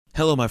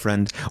Hello, my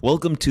friend.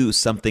 Welcome to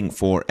Something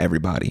for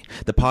Everybody,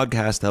 the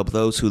podcast to help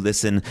those who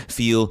listen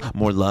feel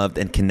more loved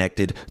and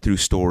connected through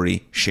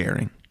story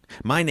sharing.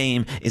 My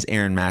name is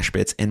Aaron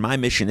Schmitz, and my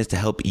mission is to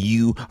help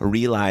you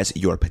realize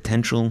your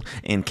potential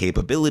and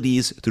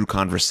capabilities through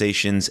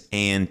conversations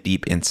and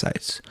deep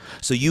insights,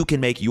 so you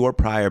can make your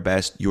prior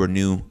best your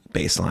new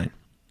baseline.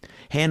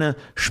 Hannah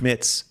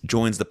Schmitz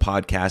joins the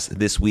podcast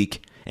this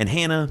week, and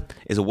Hannah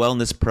is a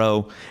wellness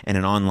pro and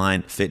an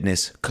online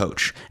fitness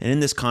coach. And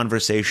in this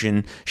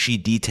conversation, she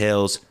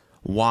details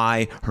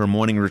why her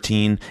morning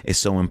routine is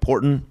so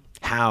important,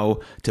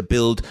 how to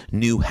build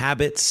new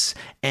habits,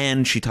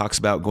 and she talks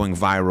about going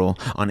viral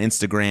on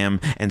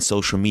Instagram and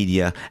social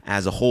media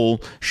as a whole.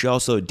 She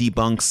also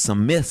debunks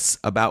some myths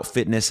about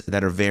fitness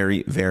that are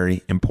very,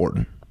 very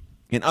important.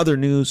 In other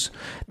news,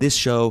 this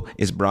show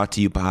is brought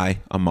to you by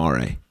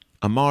Amare.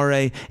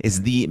 Amare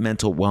is the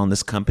mental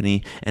wellness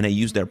company, and I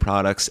use their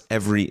products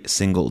every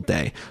single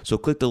day. So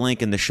click the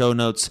link in the show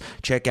notes,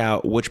 check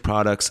out which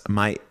products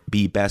might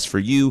be best for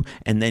you,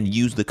 and then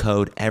use the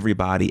code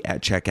EVERYBODY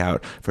at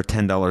checkout for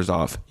 $10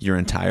 off your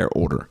entire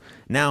order.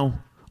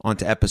 Now, on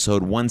to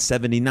episode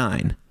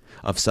 179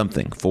 of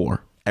Something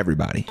for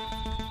Everybody.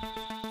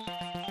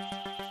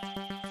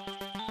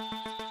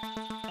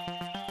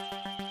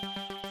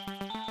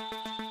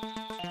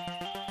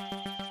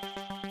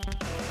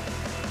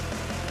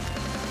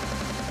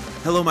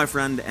 Hello, my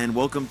friend, and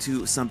welcome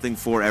to Something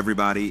for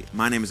Everybody.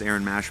 My name is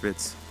Aaron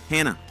Schmitz.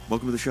 Hannah,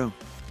 welcome to the show.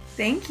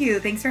 Thank you.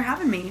 Thanks for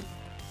having me.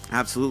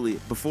 Absolutely.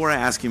 Before I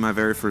ask you my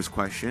very first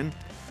question,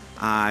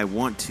 I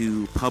want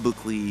to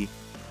publicly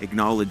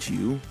acknowledge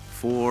you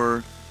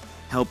for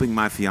helping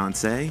my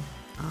fiance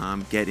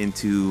get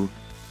into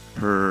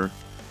her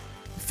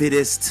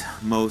fittest,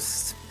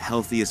 most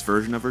healthiest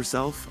version of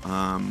herself.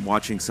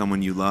 Watching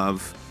someone you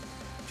love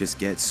just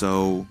get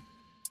so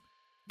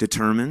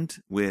determined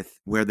with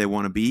where they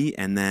want to be,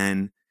 and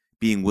then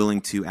being willing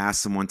to ask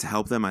someone to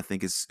help them, I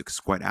think is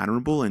quite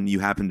admirable. And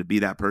you happen to be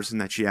that person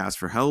that she asked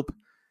for help.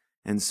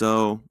 And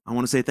so I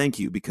want to say thank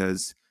you,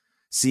 because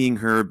seeing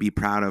her be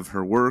proud of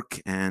her work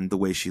and the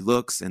way she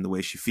looks and the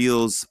way she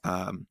feels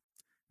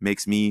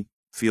makes me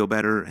feel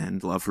better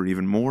and love her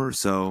even more.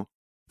 So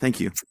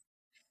thank you.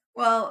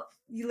 Well,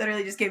 you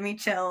literally just gave me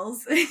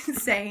chills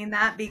saying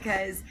that,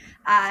 because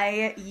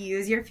I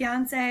use your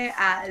fiance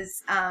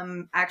as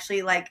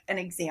actually like an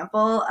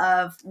example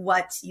of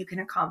what you can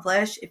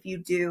accomplish if you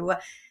do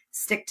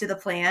stick to the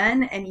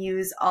plan and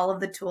use all of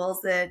the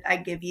tools that I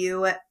give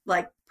you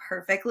like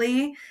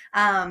perfectly.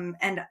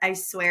 And I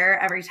swear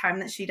every time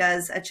that she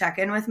does a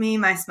check-in with me,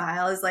 my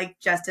smile is like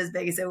just as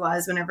big as it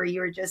was whenever you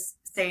were just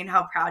saying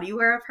how proud you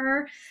were of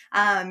her,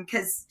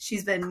 because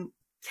she's been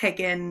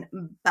kicking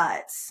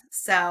butt.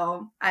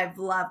 So I've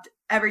loved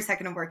every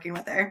second of working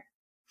with her.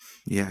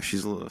 Yeah,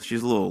 she's a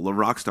little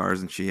rock star,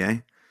 isn't she,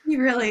 eh? She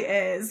really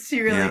is. She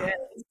really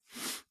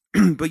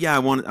is. But yeah, I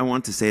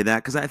want to say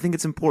that because I think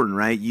it's important,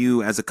 right?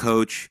 You as a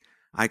coach,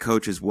 I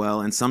coach as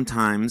well, and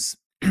sometimes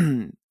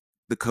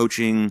the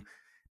coaching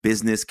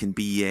business can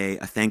be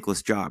a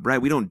thankless job,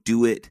 right? We don't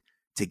do it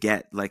to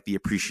get like the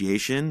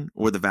appreciation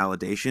or the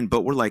validation,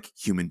 but we're like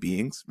human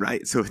beings,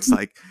 right? So it's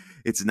like,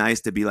 it's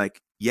nice to be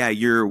like, yeah,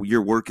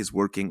 your work is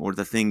working, or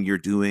the thing you're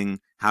doing,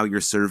 how you're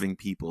serving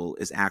people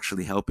is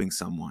actually helping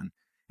someone.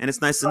 And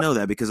it's nice to know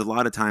that, because a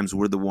lot of times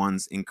we're the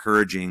ones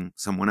encouraging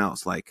someone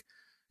else like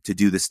to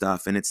do this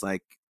stuff. And it's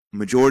like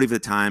majority of the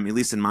time, at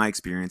least in my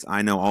experience,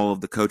 I know all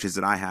of the coaches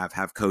that I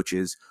have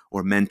coaches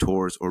or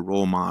mentors or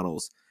role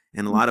models.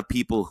 And a lot of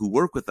people who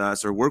work with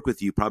us or work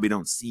with you probably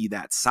don't see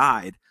that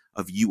side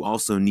of you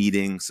also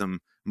needing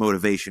some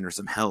motivation or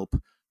some help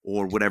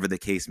or whatever the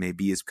case may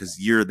be, is because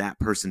you're that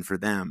person for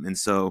them. And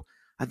so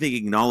I think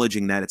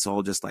acknowledging that it's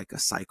all just like a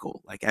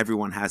cycle, like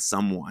everyone has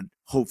someone,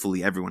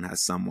 hopefully everyone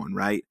has someone,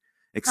 right?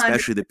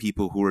 Especially the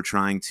people who are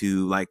trying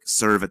to like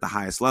serve at the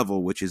highest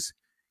level, which is,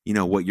 you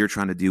know, what you're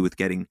trying to do with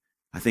getting,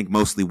 I think,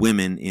 mostly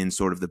women in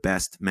sort of the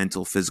best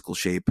mental, physical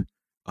shape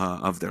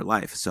of their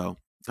life. So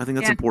I think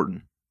that's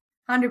important.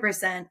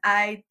 100%.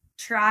 I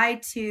try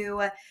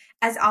to,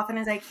 as often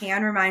as I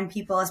can, remind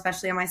people,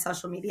 especially on my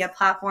social media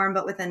platform,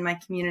 but within my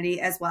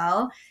community as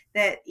well,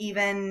 that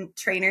even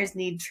trainers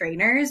need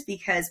trainers,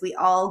 because we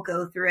all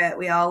go through it.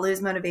 We all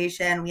lose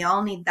motivation. We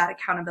all need that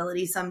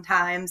accountability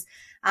sometimes.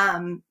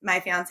 My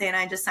fiance and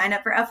I just signed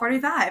up for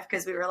F45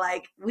 because we were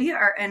like, we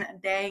are in a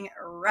dang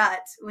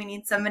rut. We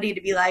need somebody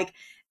to be like,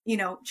 you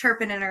know,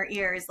 chirping in our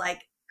ears,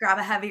 like, grab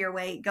a heavier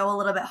weight, go a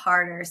little bit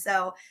harder.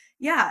 So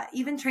yeah,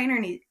 even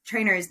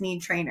trainers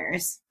need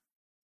trainers.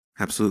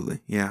 Absolutely.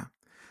 Yeah.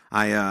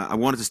 I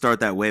wanted to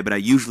start that way, but I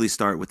usually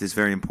start with this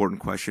very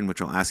important question,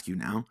 which I'll ask you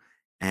now.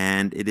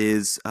 And it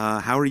is,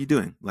 how are you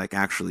doing? Like,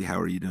 actually, how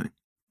are you doing?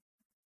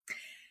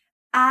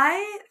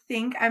 I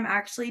think I'm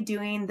actually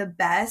doing the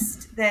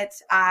best that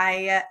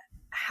I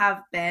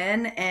have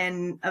been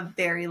in a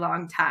very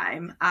long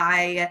time.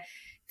 I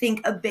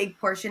think a big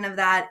portion of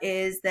that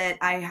is that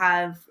I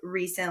have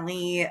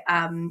recently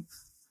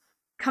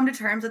come to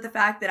terms with the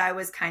fact that I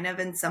was kind of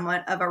in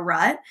somewhat of a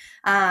rut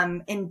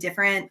in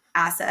different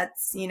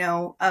assets,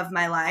 of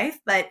my life.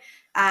 But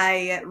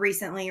I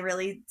recently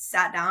really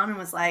sat down and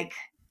was like,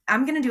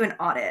 I'm going to do an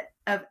audit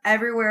of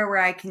everywhere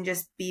where I can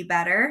just be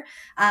better.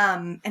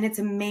 And it's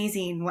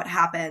amazing what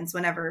happens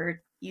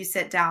whenever you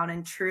sit down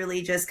and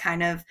truly just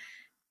kind of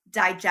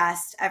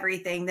digest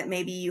everything that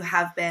maybe you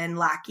have been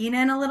lacking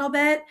in a little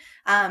bit.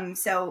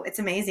 So it's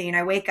amazing.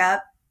 I wake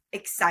up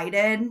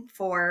excited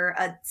for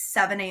a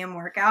 7 a.m.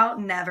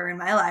 workout. Never in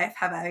my life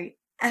have I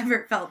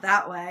ever felt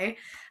that way.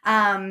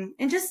 And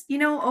just,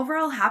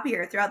 overall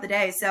happier throughout the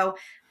day. So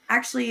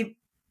actually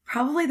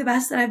probably the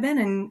best that I've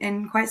been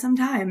in quite some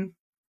time.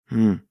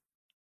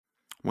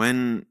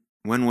 When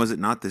was it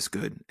not this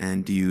good?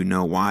 And do you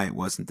know why it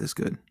wasn't this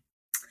good?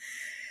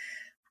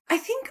 I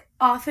think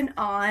off and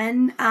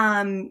on,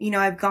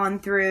 I've gone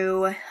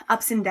through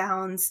ups and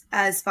downs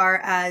as far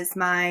as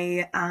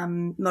my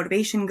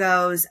motivation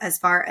goes, as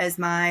far as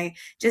my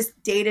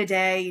just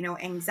day-to-day,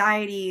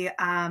 anxiety,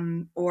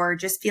 or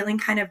just feeling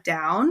kind of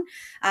down.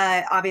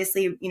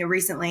 Obviously,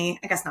 recently,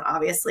 I guess not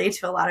obviously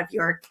to a lot of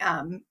your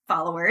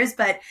followers,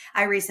 but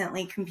I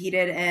recently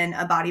competed in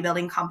a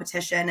bodybuilding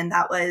competition, and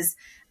that was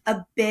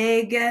a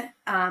big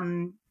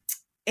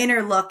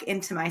inner look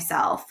into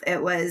myself.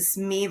 It was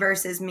me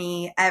versus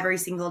me every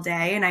single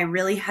day. And I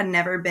really had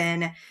never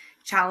been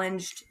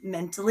challenged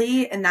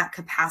mentally in that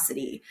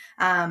capacity.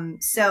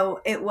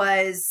 So it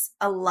was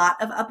a lot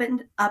of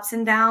ups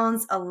and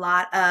downs, a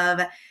lot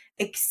of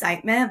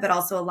excitement, but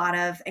also a lot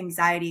of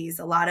anxieties,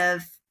 a lot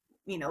of,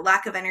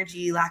 lack of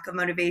energy, lack of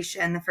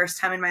motivation. The first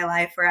time in my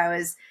life where I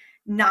was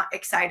not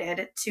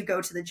excited to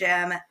go to the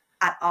gym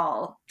at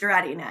all,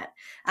 dreading it.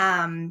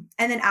 And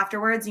then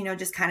afterwards,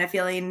 just kind of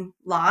feeling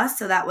lost.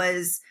 So that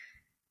was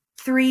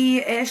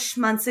 3-ish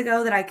months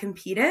ago that I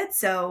competed.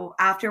 So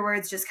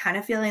afterwards, just kind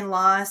of feeling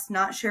lost,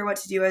 not sure what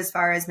to do as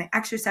far as my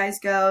exercise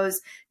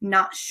goes,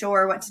 not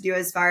sure what to do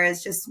as far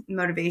as just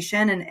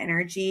motivation and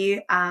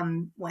energy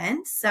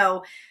went.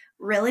 So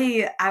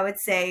really, I would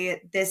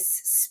say this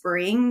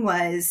spring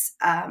was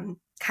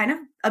kind of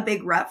a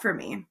big rut for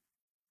me.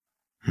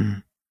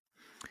 And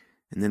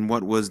then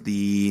what was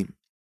the,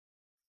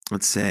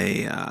 let's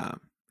say,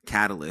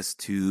 catalyst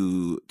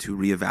to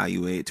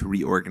reevaluate, to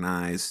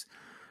reorganize,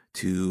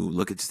 to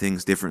look at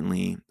things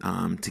differently,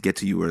 to get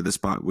to you or the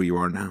spot where you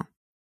are now?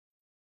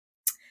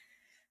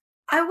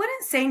 I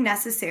wouldn't say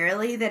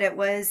necessarily that it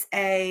was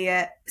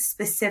a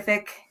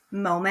specific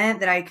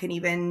moment that I could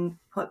even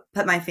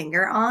put my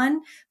finger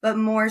on, but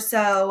more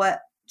so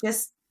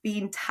just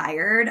being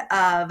tired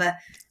of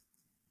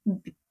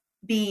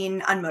being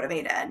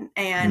unmotivated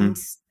and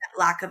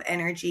lack of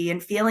energy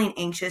and feeling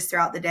anxious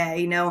throughout the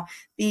day.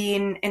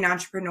 Being an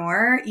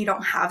entrepreneur, you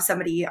don't have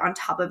somebody on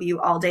top of you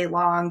all day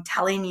long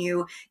telling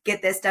you,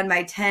 get this done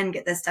by 10,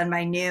 get this done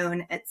by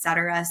noon,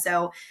 etc.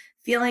 So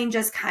feeling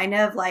just kind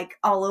of like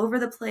all over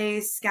the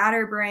place,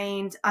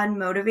 scatterbrained,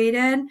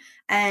 unmotivated.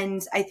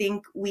 And I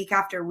think week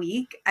after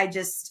week, I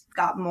just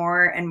got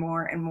more and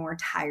more and more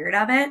tired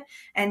of it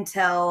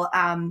until,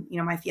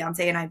 my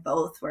fiance and I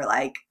both were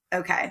like,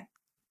 okay,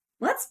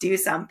 let's do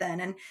something.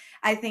 And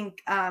I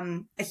think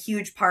a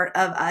huge part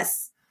of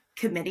us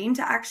committing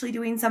to actually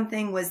doing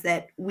something was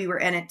that we were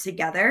in it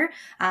together,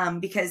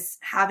 because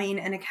having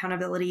an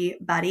accountability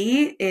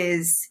buddy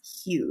is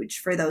huge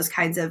for those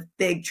kinds of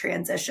big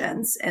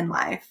transitions in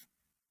life.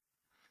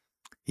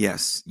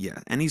 Yes. Yeah.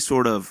 Any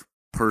sort of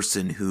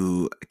person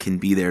who can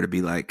be there to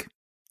be like,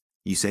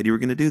 you said you were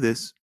going to do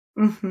this,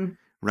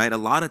 right? A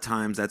lot of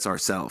times that's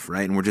ourself,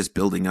 right? And we're just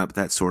building up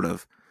that sort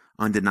of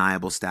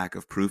undeniable stack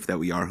of proof that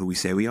we are who we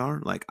say we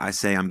are. Like, I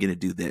say I'm going to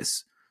do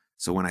this.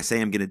 So when I say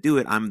I'm going to do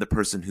it, I'm the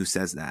person who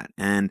says that.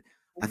 And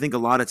I think a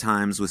lot of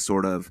times with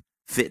sort of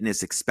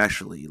fitness,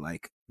 especially,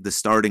 like the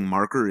starting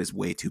marker is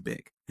way too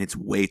big. It's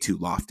way too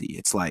lofty.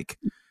 It's like,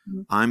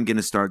 I'm going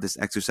to start this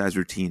exercise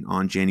routine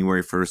on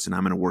January 1st and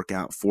I'm going to work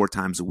out 4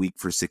 times a week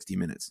for 60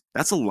 minutes.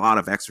 That's a lot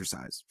of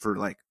exercise for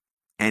like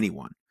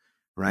anyone,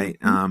 right?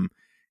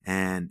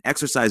 And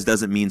exercise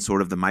doesn't mean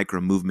sort of the micro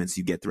movements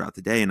you get throughout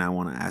the day. And I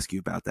want to ask you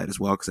about that as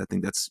well, because I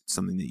think that's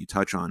something that you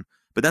touch on.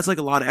 But that's like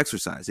a lot of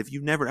exercise. If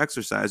you've never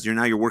exercised,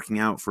 you're working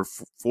out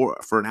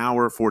for an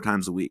hour, 4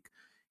 times a week.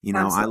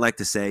 Absolutely. I like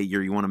to say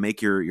you want to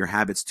make your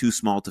habits too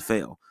small to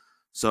fail.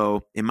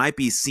 So it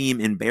might seem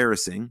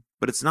embarrassing,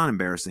 but it's not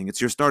embarrassing. It's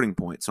your starting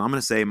point. So I'm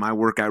going to say my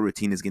workout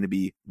routine is going to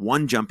be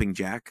 1 jumping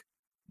jack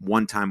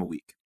 1 time a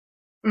week.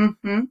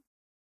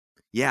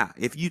 Yeah.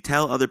 If you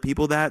tell other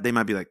people that, they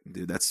might be like,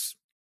 dude, that's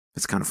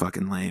kind of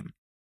fucking lame.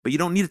 But you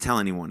don't need to tell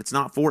anyone. It's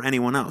not for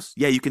anyone else.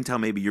 Yeah, you can tell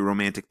maybe your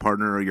romantic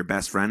partner or your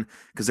best friend,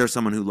 because there's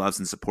someone who loves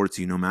and supports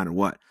you no matter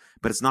what.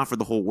 But it's not for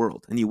the whole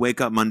world. And you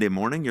wake up Monday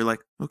morning, you're like,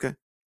 okay,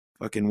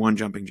 fucking 1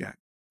 jumping jack.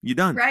 You're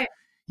done. Right.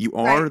 You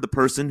are the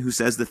person who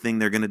says the thing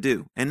they're going to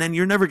do. And then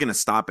you're never going to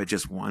stop at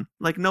just 1.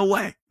 Like, no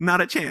way.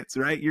 Not a chance,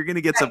 right? You're going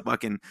to get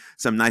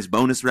some nice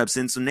bonus reps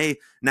in. So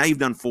now you've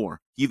done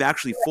 4. You've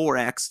actually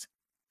 4x'd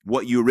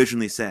what you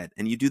originally said.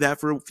 And you do that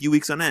for a few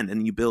weeks on end,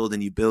 and you build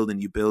and you build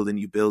and you build and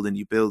you build and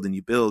you build and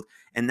you build.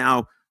 And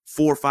now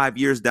 4 or 5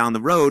 years down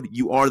the road,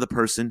 you are the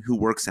person who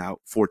works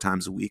out 4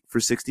 times a week for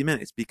 60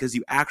 minutes because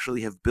you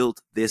actually have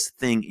built this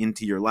thing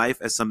into your life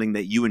as something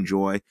that you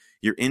enjoy.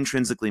 You're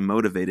intrinsically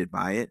motivated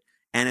by it,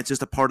 and it's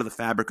just a part of the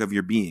fabric of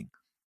your being.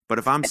 But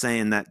if I'm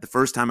saying that the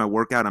first time I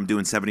work out, I'm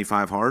doing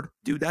 75 hard,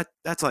 dude,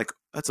 that's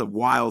a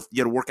wild,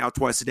 you got to work out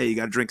twice a day. You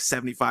got to drink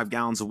 75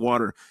 gallons of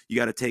water. You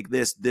got to take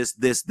this.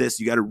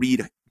 You got to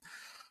read.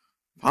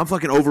 I'm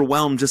fucking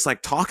overwhelmed just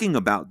like talking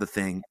about the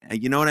thing.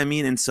 You know what I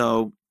mean? And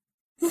so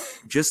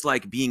just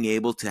like being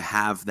able to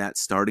have that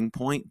starting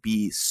point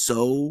be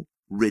so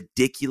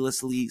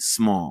ridiculously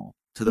small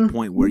to the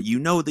point where you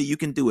know that you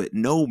can do it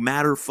no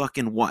matter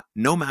fucking what,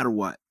 no matter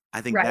what.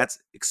 I think that's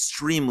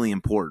extremely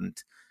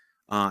important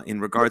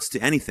in regards to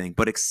anything,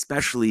 but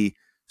especially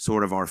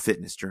sort of our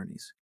fitness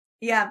journeys.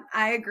 Yeah,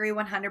 I agree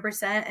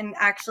 100%. And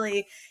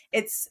actually,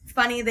 it's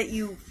funny that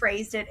you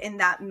phrased it in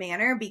that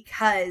manner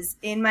because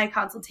in my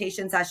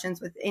consultation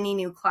sessions with any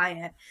new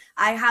client,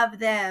 I have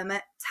them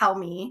tell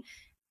me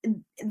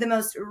the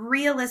most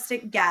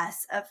realistic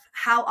guess of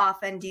how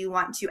often do you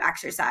want to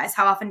exercise?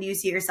 How often do you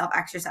see yourself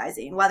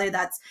exercising? Whether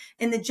that's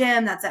in the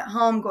gym, that's at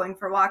home, going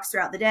for walks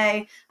throughout the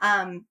day.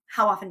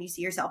 How often do you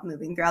see yourself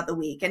moving throughout the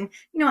week? And,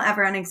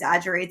 everyone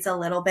exaggerates a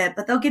little bit,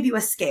 but they'll give you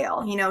a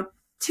scale,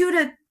 2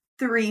 to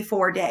 3,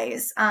 4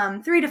 days,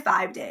 3 to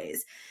 5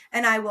 days.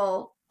 And I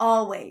will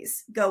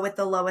always go with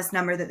the lowest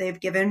number that they've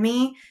given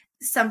me,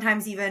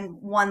 sometimes even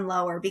one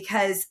lower,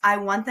 because I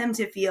want them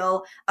to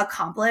feel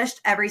accomplished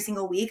every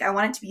single week. I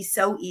want it to be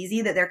so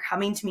easy that they're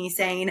coming to me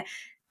saying,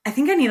 I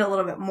think I need a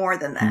little bit more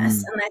than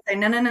this. And I say,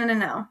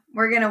 no.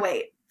 We're going to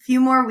wait a few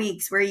more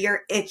weeks where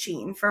you're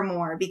itching for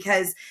more,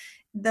 because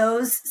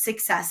those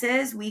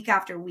successes week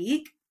after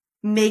week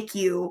make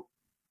you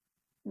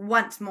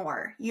want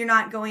more. You're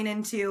not going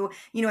into,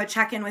 a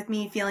check-in with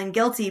me feeling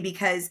guilty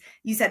because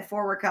you said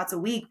 4 workouts a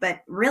week,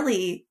 but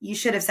really you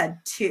should have said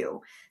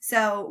 2.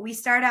 So we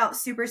start out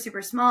super,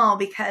 super small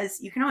because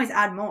you can always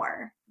add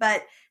more,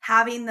 but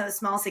having those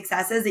small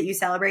successes that you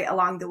celebrate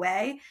along the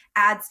way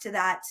adds to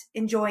that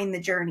enjoying the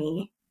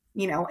journey,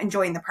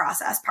 enjoying the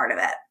process part of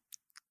it.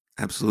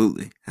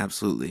 Absolutely.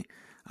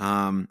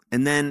 And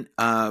then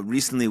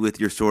recently with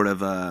your sort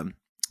of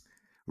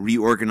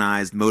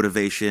reorganized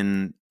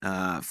motivation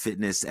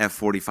fitness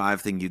F45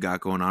 thing you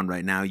got going on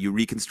right now, you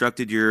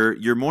reconstructed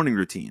your morning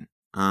routine.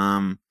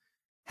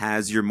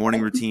 Has your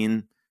morning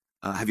routine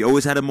have you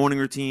always had a morning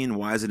routine?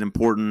 Why is it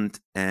important?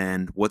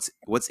 And what's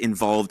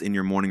involved in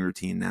your morning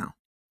routine now?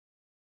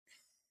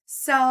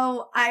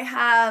 So I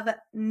have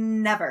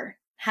never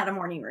had a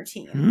morning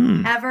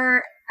routine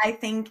ever. I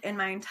think in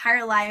my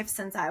entire life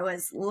since I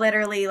was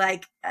literally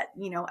like,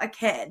 a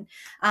kid.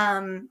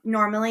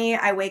 Normally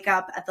I wake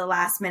up at the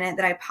last minute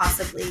that I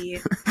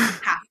possibly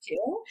have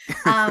to.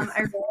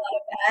 I roll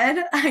out of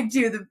bed. I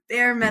do the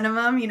bare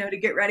minimum, to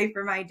get ready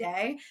for my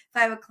day. If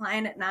I have a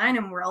client at 9,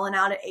 I'm rolling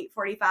out at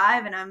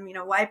 8:45 and I'm,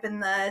 wiping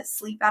the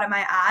sleep out of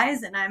my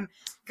eyes and I'm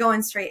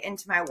going straight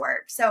into my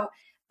work. So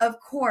of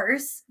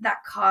course,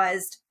 that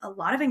caused a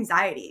lot of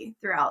anxiety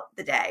throughout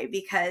the day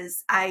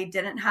because I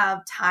didn't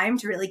have time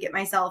to really get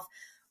myself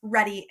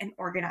ready and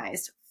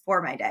organized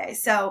for my day.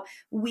 So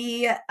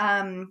we,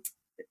 I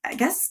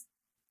guess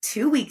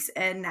 2 weeks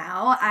in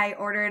now, I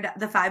ordered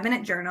the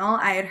 5-minute journal.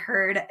 I had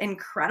heard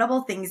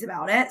incredible things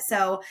about it.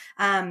 So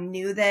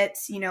knew that,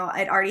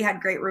 I'd already had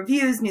great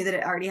reviews, knew that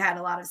it already had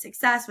a lot of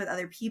success with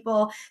other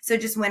people. So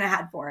just went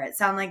ahead for it.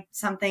 Sounded like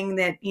something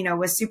that,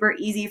 was super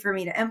easy for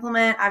me to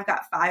implement. I've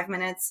got 5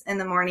 minutes in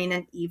the morning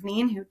and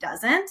evening. Who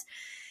doesn't?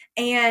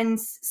 And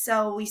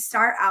so we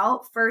start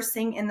out first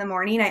thing in the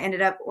morning. I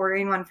ended up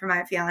ordering one for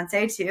my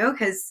fiance too,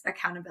 because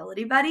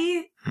accountability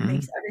buddy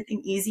makes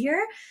everything easier.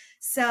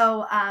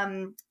 So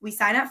we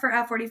sign up for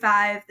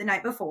F45 the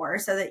night before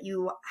so that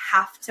you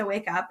have to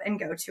wake up and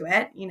go to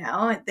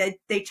it.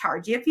 They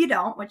charge you if you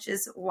don't, which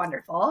is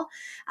wonderful.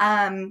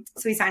 So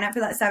we sign up for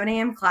that 7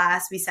 a.m.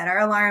 class. We set our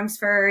alarms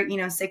for,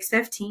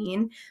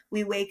 6:15.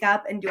 We wake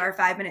up and do our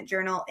 5-minute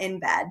journal in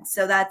bed.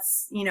 So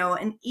that's,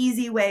 an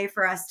easy way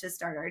for us to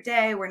start our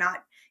day. We're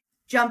not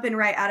jumping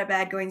right out of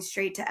bed, going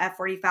straight to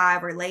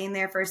F45 or laying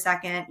there for a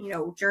second,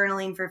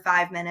 journaling for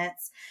 5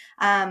 minutes.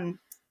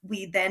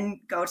 We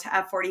then go to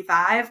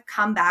F45,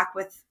 come back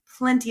with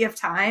plenty of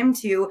time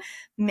to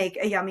make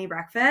a yummy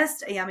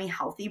breakfast, a yummy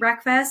healthy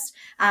breakfast,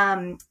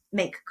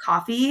 make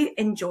coffee,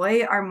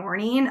 enjoy our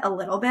morning a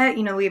little bit.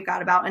 We've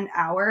got about an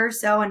hour or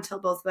so until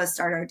both of us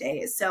start our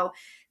days. So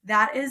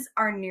that is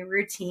our new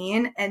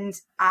routine. And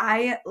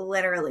I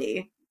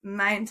literally,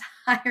 my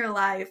entire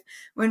life,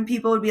 when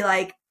people would be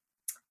like,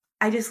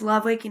 I just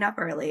love waking up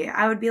early,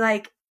 I would be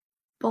like,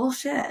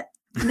 bullshit.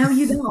 No,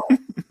 you don't.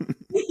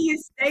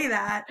 You say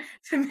that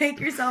to make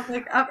yourself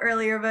wake up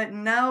earlier, but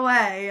no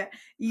way,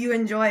 you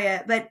enjoy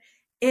it. But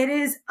it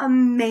is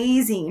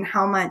amazing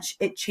how much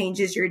it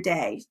changes your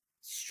day.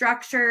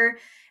 Structure,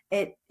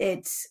 it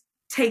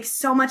takes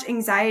so much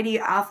anxiety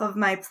off of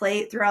my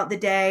plate throughout the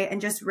day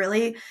and just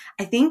really,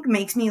 I think,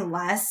 makes me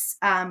less,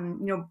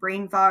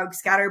 brain fog,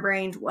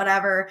 scatterbrained,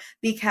 whatever,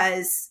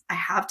 because I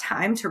have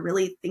time to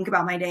really think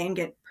about my day and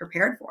get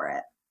prepared for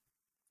it.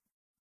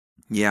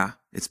 Yeah,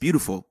 it's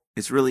beautiful.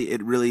 It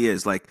really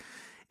is. Like,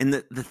 and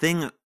the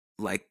thing,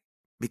 like,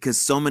 because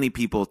so many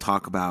people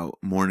talk about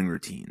morning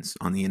routines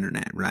on the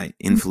internet, right?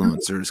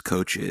 Influencers,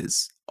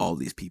 coaches, all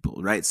these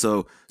people, right?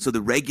 So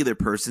the regular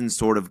person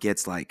sort of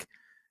gets like,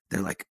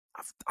 they're like,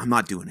 I'm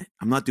not doing it.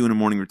 I'm not doing a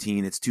morning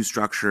routine. It's too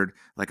structured.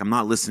 Like, I'm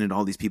not listening to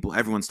all these people.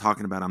 Everyone's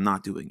talking about, I'm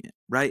not doing it,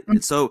 right?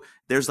 And so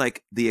there's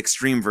like the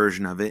extreme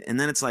version of it. And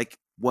then it's like,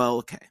 well,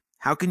 okay,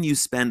 how can you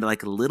spend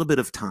like a little bit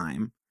of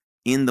time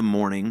in the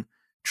morning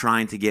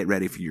trying to get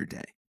ready for your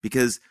day?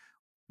 Because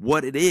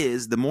what it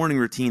is, the morning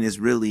routine is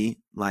really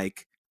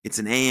like, it's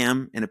an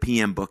AM and a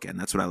PM bookend.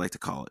 That's what I like to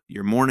call it.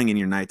 Your morning and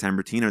your nighttime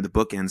routine are the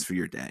bookends for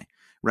your day,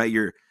 right?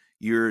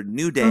 Your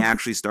new day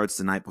actually starts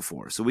the night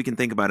before. So we can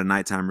think about a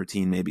nighttime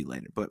routine maybe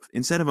later. But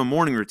instead of a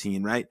morning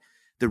routine, right?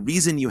 The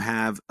reason you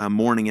have a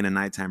morning and a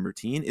nighttime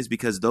routine is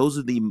because those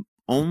are the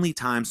only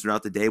times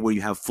throughout the day where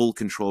you have full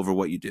control over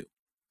what you do.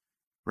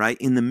 Right?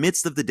 In the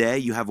midst of the day,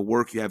 you have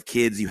work, you have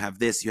kids, you have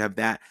this, you have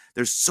that.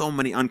 There's so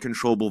many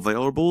uncontrollable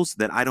variables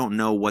that I don't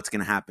know what's going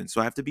to happen. So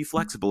I have to be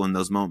flexible in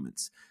those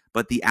moments.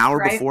 But the hour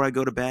before I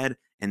go to bed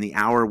and the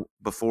hour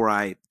before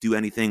I do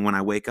anything when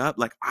I wake up,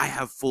 like, I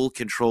have full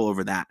control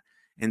over that.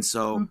 And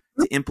so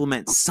to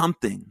implement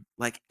something,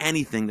 like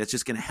anything that's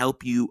just going to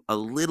help you a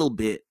little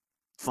bit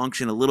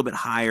function a little bit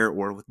higher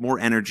or with more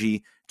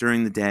energy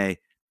during the day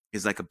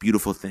is like a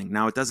beautiful thing.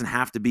 Now, it doesn't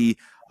have to be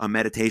a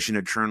meditation,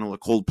 a journal, a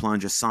cold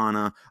plunge, a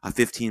sauna, a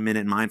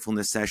 15-minute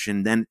mindfulness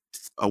session, then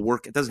a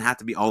work. It doesn't have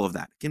to be all of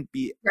that. It can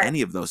be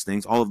any of those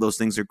things. All of those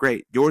things are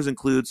great. Yours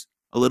includes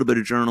a little bit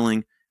of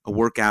journaling, a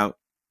workout,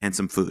 and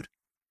some food,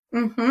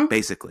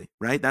 basically,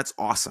 right? That's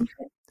awesome.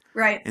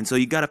 Right. And so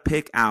you got to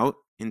pick out,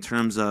 in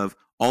terms of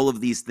all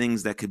of these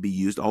things that could be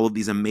used, all of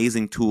these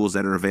amazing tools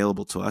that are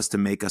available to us to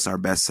make us our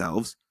best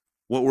selves,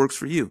 what works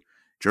for you.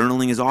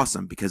 Journaling is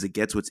awesome because it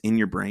gets what's in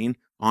your brain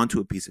onto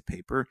a piece of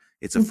paper.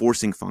 It's a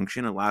forcing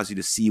function. It allows you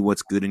to see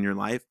what's good in your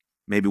life,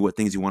 maybe what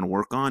things you want to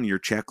work on, your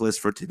checklist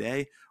for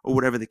today, or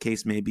whatever the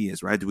case may be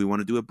is, right? Do we want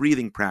to do a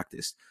breathing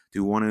practice?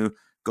 Do we want to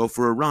go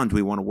for a run? Do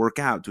we want to work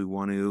out? Do we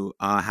want to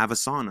have a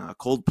sauna, a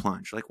cold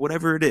plunge, like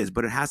whatever it is?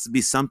 But it has to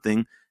be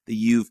something that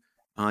you've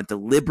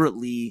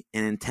deliberately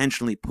and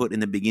intentionally put in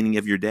the beginning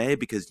of your day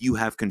because you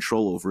have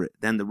control over it.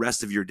 Then the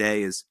rest of your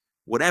day is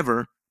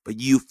whatever, but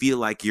you feel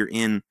like you're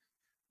in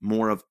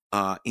more of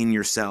in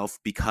yourself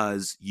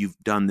because you've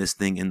done this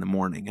thing in the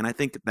morning. And I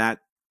think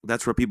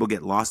that's where people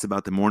get lost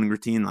about the morning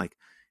routine. Like,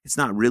 it's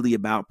not really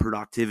about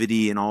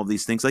productivity and all of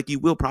these things. Like, you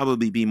will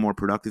probably be more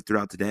productive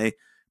throughout the day,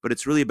 but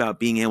it's really about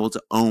being able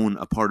to own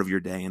a part of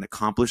your day and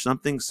accomplish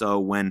something. So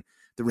when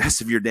the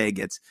rest of your day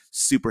gets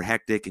super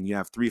hectic and you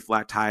have 3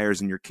 flat tires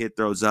and your kid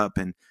throws up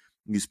and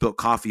you spilt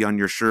coffee on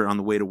your shirt on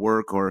the way to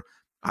work, or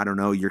I don't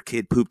know, your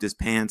kid pooped his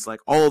pants,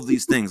 like all of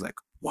these things, like,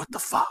 what the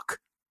fuck?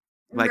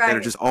 Like, that are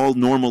just all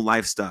normal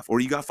life stuff.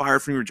 Or you got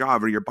fired from your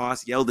job, or your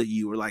boss yelled at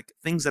you, or like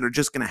things that are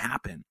just going to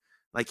happen.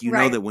 Like, you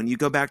know that when you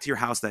go back to your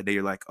house that day,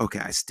 you're like, okay,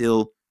 I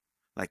still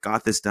like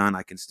got this done.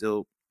 I can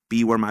still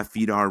be where my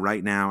feet are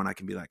right now. And I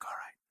can be like, all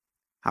right,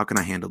 how can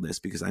I handle this?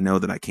 Because I know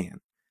that I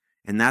can.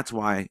 And that's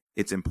why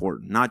it's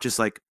important, not just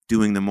like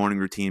doing the morning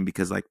routine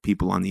because like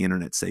people on the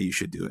internet say you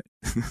should do it.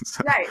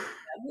 So. Right.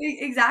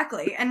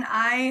 Exactly. And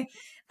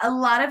a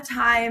lot of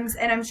times,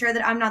 and I'm sure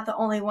that I'm not the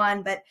only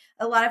one, but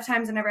a lot of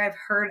times whenever I've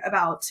heard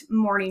about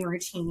morning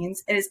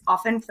routines, it is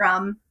often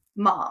from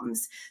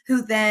moms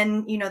who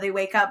then, they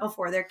wake up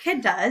before their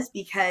kid does,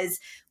 because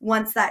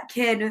once that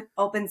kid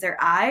opens their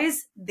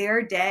eyes,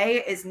 their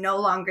day is no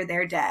longer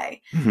their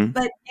day.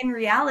 But in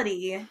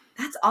reality,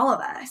 that's all of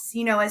us.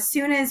 As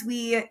soon as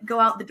we go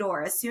out the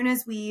door, as soon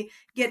as we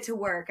get to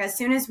work, as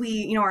soon as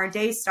we, our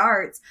day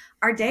starts,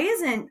 our day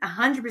isn't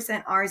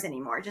 100% ours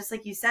anymore. Just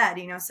like you said,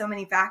 so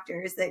many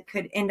factors that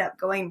could end up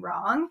going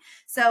wrong.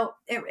 So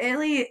it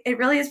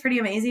really is pretty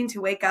amazing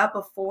to wake up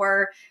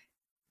before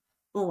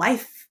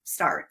life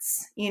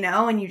starts,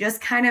 and you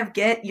just kind of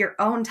get your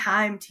own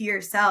time to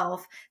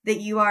yourself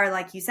that you are,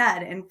 like you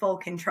said, in full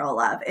control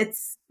of.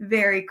 It's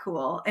very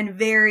cool and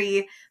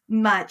very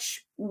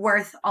much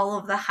worth all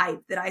of the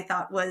hype that I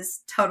thought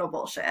was total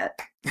bullshit.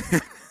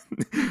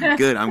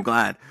 Good. I'm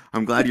glad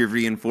you're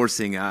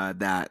reinforcing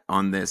that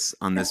on this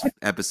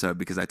episode,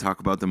 because I talk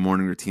about the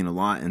morning routine a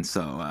lot. And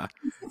so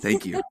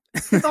thank you.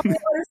 If only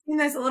I would have seen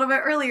this a little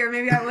bit earlier,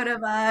 maybe I would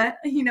have,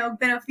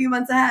 been a few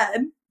months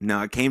ahead.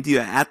 No, it came to you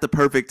at the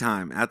perfect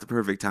time,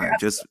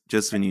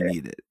 just when you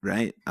need it.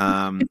 Right.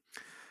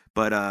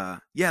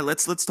 But yeah,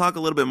 let's talk a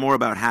little bit more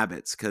about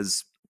habits,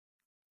 because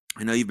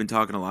I know you've been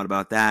talking a lot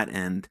about that,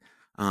 and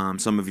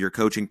some of your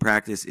coaching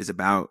practice is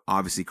about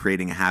obviously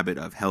creating a habit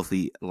of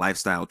healthy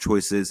lifestyle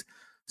choices.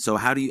 So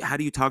how do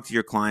you talk to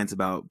your clients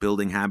about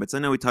building habits? I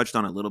know we touched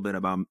on a little bit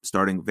about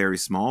starting very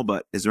small,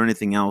 but is there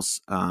anything else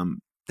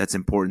that's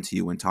important to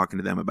you when talking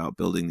to them about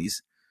building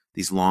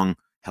these long,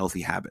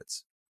 healthy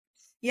habits?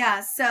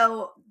 Yeah,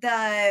 so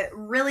the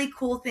really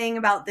cool thing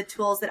about the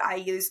tools that I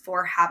use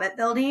for habit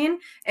building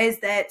is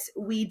that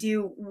we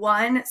do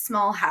one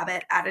small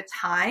habit at a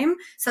time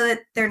so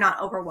that they're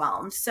not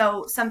overwhelmed.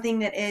 So something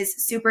that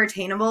is super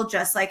attainable,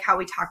 just like how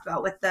we talked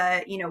about with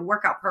the,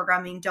 workout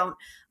programming, don't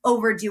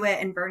overdo it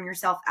and burn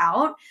yourself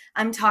out.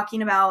 I'm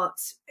talking about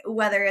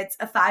whether it's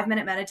a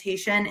 5-minute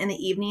meditation in the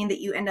evening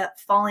that you end up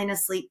falling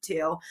asleep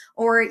to,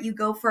 or you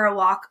go for a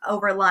walk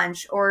over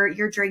lunch, or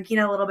you're drinking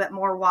a little bit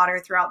more water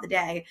throughout the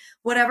day,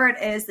 whatever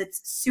it is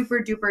that's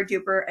super duper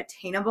duper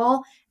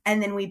attainable.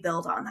 And then we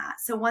build on that.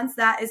 So once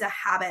that is a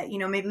habit,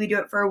 maybe we do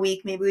it for a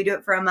week, maybe we do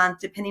it for a month,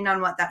 depending on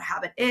what that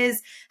habit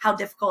is, how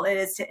difficult it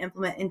is to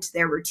implement into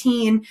their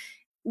routine.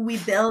 We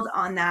build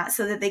on that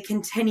so that they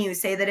continue,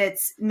 say that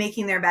it's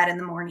making their bed in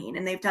the morning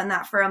and they've done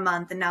that for a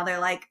month. And now they're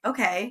like,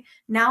 okay,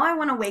 now I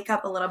want to wake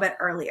up a little bit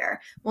earlier.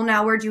 Well,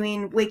 now we're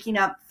doing waking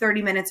up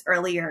 30 minutes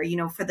earlier,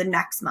 for the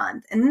next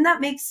month. And then that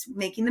makes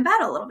making the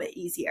bed a little bit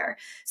easier.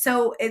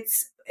 So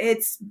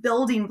it's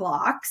building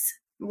blocks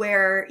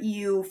where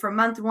you, from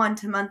month 1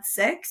 to month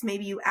 6,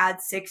 maybe you add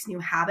 6 new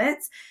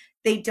habits.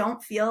 They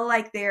don't feel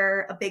like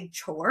they're a big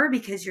chore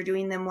because you're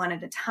doing them one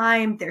at a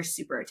time. They're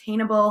super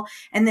attainable.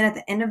 And then at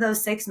the end of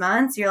those 6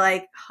 months, you're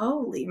like,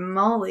 holy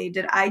moly,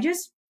 did I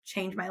just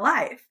change my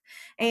life?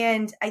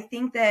 And I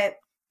think that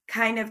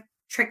kind of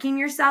tricking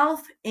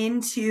yourself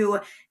into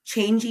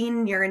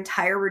changing your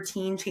entire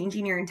routine,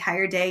 changing your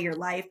entire day, your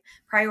life,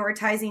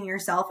 prioritizing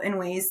yourself in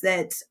ways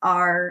that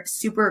are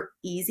super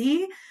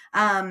easy,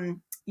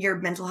 your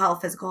mental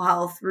health, physical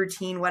health,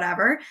 routine,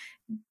 whatever,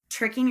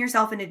 tricking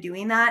yourself into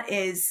doing that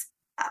is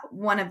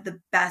one of the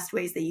best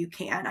ways that you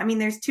can. I mean,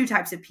 there's 2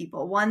 types of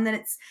people. One, that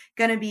it's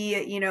going to be,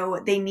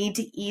 they need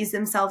to ease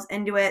themselves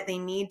into it. They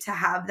need to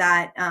have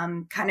that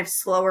kind of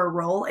slower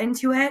roll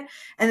into it.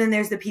 And then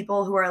there's the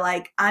people who are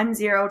like, I'm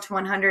 0 to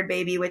 100,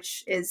 baby,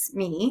 which is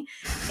me.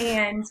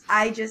 And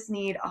I just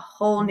need a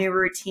whole new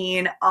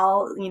routine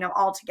all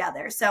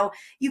together. So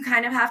you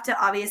kind of have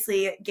to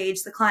obviously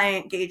gauge the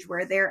client, gauge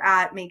where they're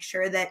at, make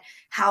sure that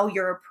how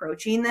you're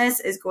approaching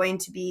this is going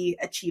to be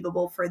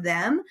achievable for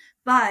them.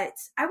 But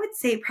I would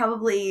say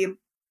probably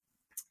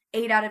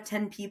 8 out of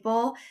 10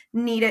 people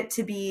need it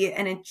to be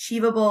an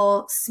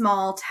achievable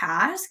small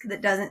task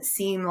that doesn't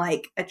seem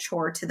like a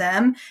chore to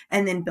them,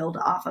 and then build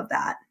off of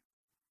that.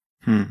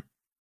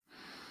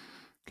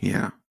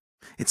 Yeah.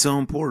 It's so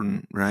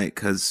important, right?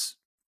 Because,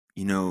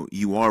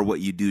 you are what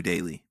you do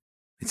daily.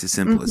 It's as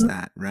simple as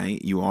that, right?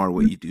 You are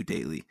what you do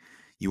daily.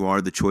 You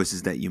are the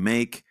choices that you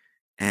make,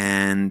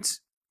 and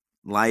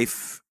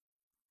life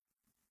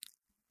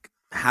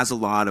has a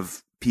lot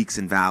of peaks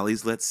and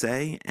valleys, let's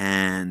say,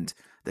 and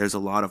there's a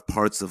lot of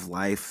parts of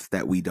life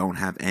that we don't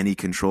have any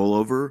control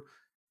over,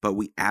 but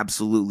we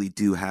absolutely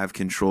do have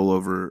control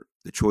over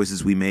the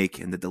choices we make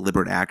and the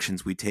deliberate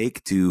actions we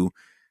take to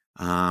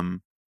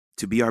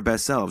be our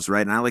best selves,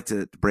 right? And I like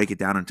to break it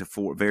down into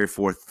four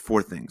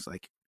things,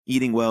 like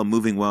eating well,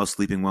 moving well,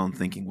 sleeping well, and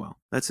thinking well.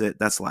 That's it.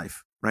 That's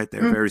life right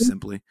there, very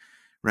simply,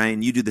 right?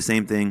 And you do the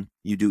same thing.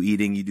 You do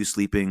eating, you do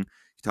sleeping. You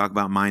talk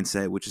about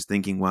mindset, which is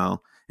thinking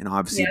well, and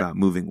obviously about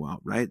moving well,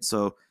 right?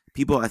 So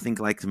people, I think,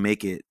 like to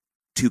make it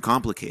too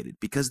complicated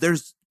because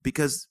there's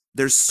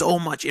so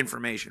much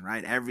information,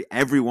 right?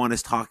 Everyone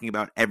is talking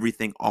about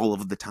everything all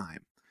of the time.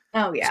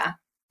 Oh yeah.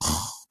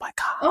 Oh my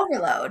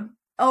God.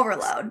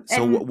 Overload.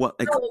 So and what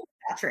like, so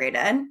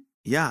saturated.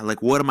 Yeah,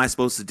 like what am I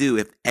supposed to do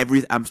if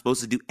I'm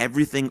supposed to do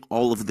everything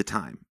all of the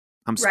time?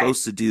 I'm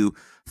supposed to do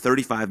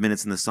 35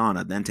 minutes in the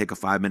sauna, then take a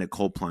 5-minute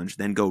cold plunge,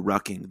 then go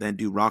rucking, then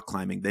do rock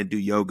climbing, then do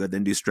yoga,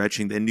 then do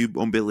stretching, then do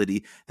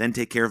mobility, then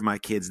take care of my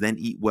kids, then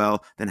eat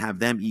well, then have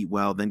them eat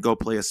well, then go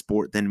play a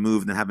sport, then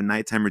move, then have a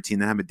nighttime routine,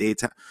 then have a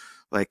daytime.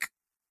 Like,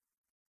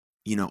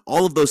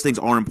 all of those things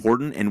are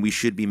important and we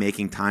should be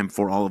making time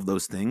for all of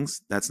those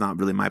things. That's not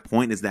really my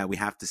point, is that we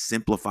have to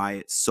simplify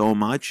it so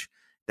much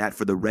that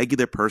for the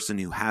regular person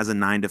who has a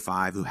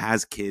 9-to-5, who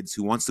has kids,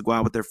 who wants to go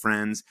out with their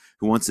friends,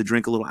 who wants to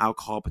drink a little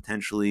alcohol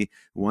potentially,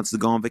 who wants to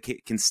go on vacation,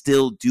 can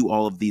still do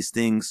all of these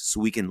things so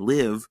we can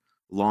live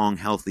long,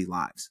 healthy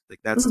lives. Like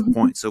that's the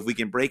point. So if we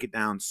can break it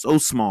down so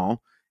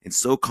small and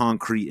so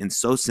concrete and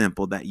so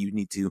simple that you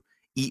need to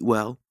eat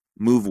well,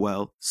 move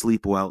well,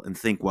 sleep well, and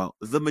think well,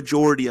 the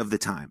majority of the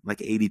time, like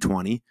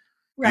 80-20,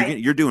 right,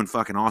 you're doing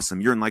fucking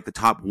awesome. You're in like the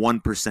top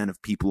 1%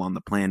 of people on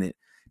the planet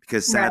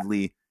because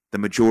sadly, the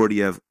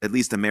majority of at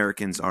least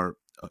Americans are,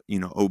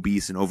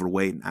 obese and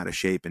overweight and out of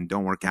shape and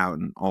don't work out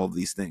and all of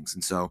these things.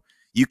 And so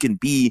you can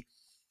be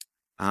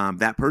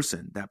that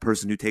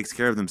person who takes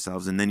care of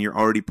themselves. And then you're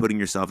already putting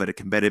yourself at a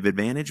competitive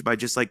advantage by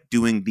just like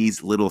doing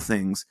these little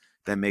things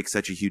that make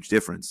such a huge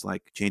difference,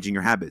 like changing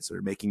your habits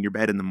or making your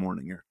bed in the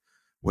morning or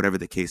whatever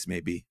the case may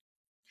be.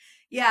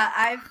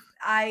 Yeah,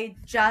 I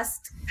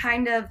just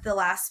kind of the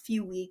last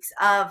few weeks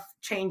of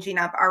changing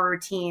up our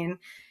routine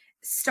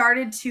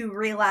started to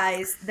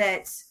realize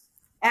that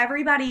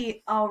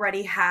everybody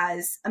already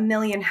has a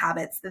million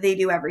habits that they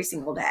do every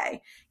single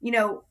day.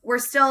 We're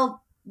still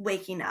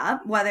waking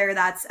up, whether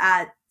that's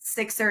at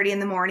 6:30 in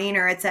the morning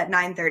or it's at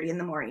 9:30 in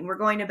the morning. We're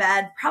going to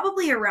bed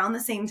probably around the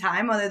same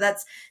time, whether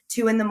that's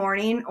 2 in the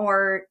morning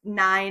or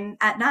 9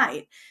 at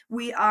night.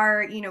 We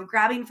are,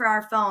 grabbing for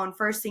our phone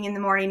first thing in the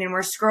morning and we're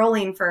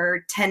scrolling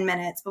for 10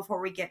 minutes before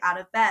we get out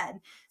of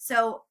bed.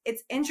 So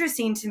it's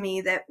interesting to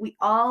me that we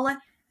all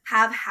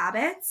have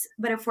habits,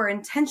 but if we're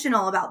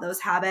intentional about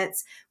those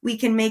habits, we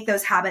can make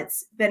those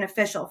habits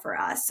beneficial for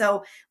us.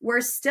 So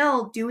we're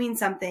still doing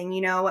something,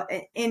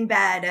 in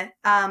bed,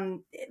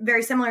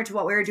 very similar to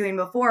what we were doing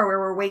before, where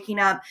we're waking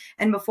up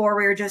and before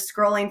we were just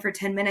scrolling for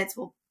 10 minutes.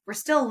 Well, we're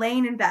still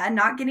laying in bed,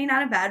 not getting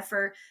out of bed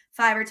for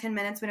 5 or 10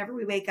 minutes whenever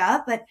we wake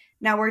up, but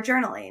now we're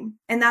journaling.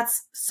 And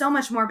that's so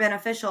much more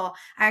beneficial.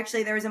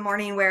 There was a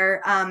morning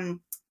where,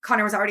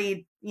 Connor was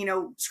already,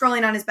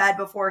 scrolling on his bed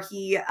before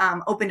he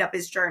opened up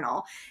his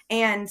journal.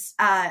 And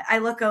I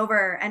look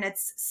over and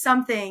it's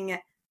something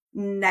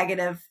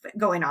negative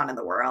going on in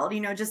the world,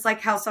 just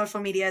like how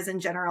social media is in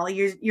general.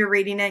 You're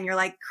reading it and you're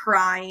like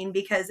crying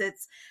because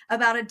it's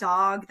about a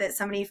dog that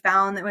somebody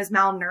found that was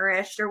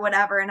malnourished or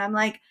whatever. And I'm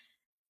like,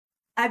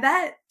 I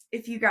bet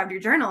if you grabbed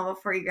your journal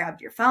before you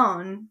grabbed your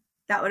phone,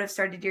 that would have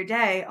started your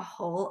day a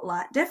whole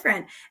lot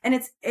different.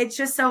 And it's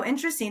just so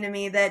interesting to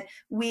me that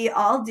we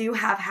all do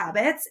have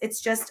habits. It's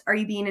just, are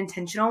you being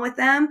intentional with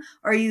them?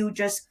 Or are you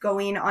just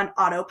going on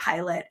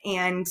autopilot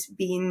and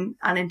being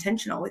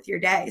unintentional with your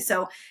day?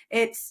 So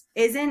it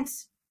isn't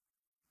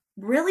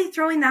really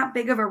throwing that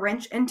big of a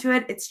wrench into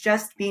it. It's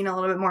just being a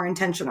little bit more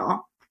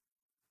intentional.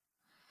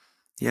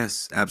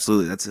 Yes,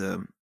 absolutely. That's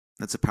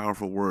a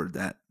powerful word,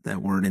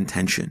 that word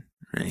intention,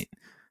 right?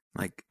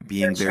 Like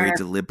being very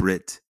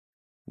deliberate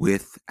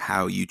with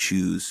how you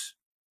choose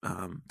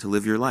to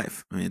live your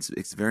life. I mean,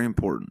 it's very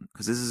important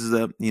because this is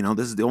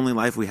the only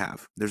life we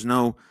have. It's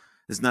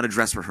not a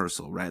dress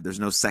rehearsal, right? There's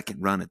no second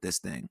run at this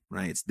thing,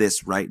 right? It's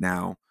this right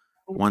now,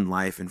 one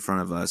life in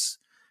front of us.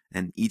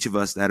 And each of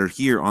us that are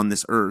here on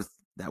this earth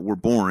that we're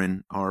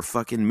born are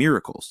fucking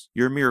miracles.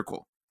 You're a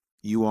miracle.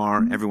 You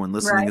are. Everyone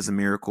listening is a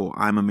miracle.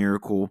 I'm a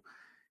miracle.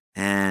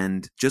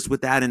 And just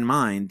with that in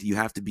mind, you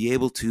have to be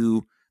able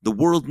to, the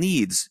world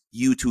needs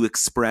you to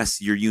express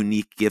your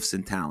unique gifts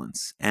and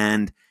talents.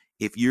 And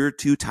if you're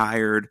too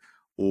tired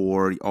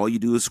or all you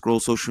do is scroll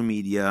social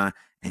media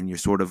and you're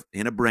sort of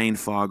in a brain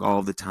fog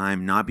all the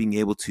time, not being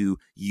able to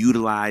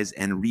utilize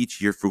and reach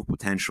your full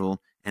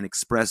potential and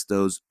express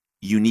those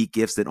unique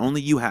gifts that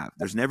only you have,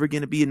 there's never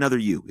going to be another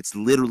you. It's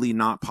literally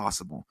not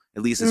possible,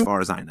 at least as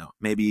far as I know.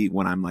 Maybe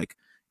when I'm like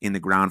in the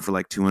ground for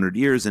like 200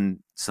 years and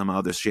some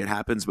other shit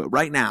happens. But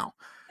right now,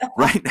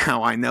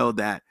 I know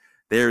that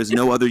there is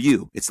no other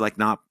you. It's like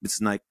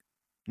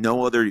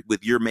no other,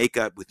 with your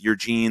makeup, with your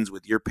genes,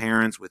 with your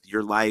parents, with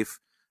your life.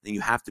 Then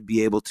you have to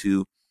be able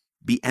to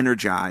be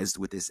energized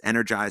with this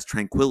energized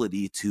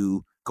tranquility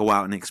to go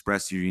out and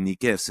express your unique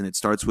gifts. And it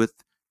starts with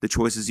the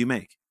choices you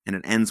make and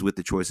it ends with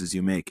the choices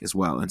you make as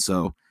well. And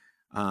so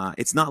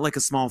it's not like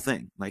a small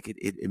thing. Like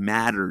it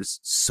matters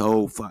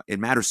it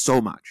matters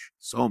so much.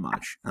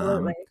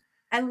 Absolutely.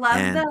 I love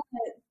that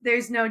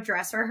there's no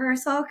dress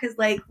rehearsal because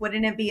like,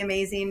 wouldn't it be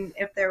amazing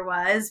if there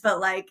was? But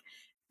like,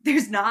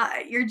 there's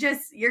not.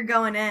 You're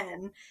going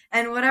in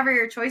and whatever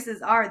your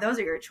choices are, those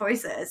are your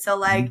choices. So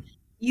like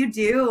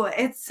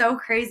it's so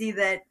crazy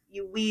that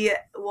we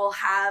will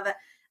have,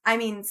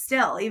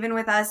 still, even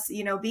with us,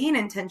 being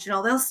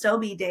intentional, there'll still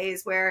be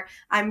days where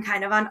I'm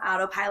kind of on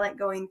autopilot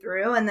going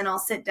through and then I'll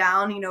sit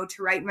down,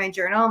 to write my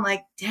journal. I'm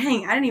like,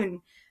 dang, I didn't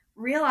even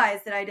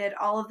realize that I did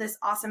all of this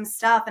awesome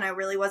stuff and I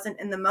really wasn't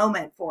in the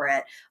moment for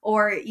it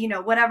or,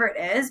 whatever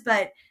it is.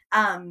 But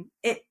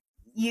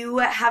you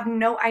have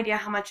no idea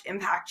how much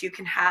impact you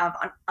can have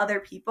on other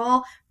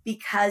people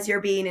because you're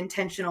being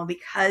intentional,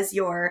 because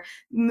you're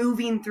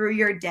moving through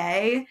your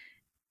day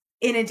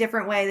in a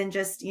different way than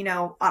just,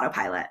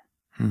 autopilot.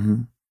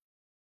 Mm-hmm.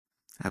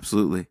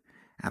 Absolutely.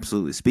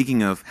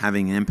 Speaking of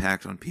having an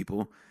impact on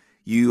people,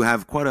 you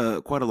have quite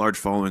a large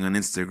following on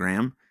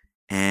Instagram.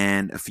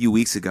 And a few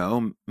weeks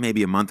ago,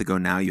 maybe a month ago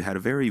now, you had a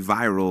very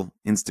viral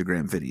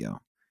Instagram video.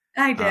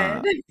 I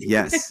did.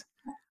 Yes.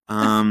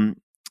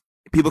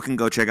 People can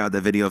go check out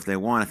that video if they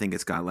want. I think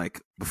it's got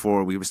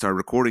before we started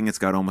recording, it's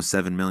got almost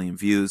 7 million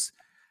views.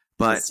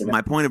 But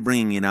my point of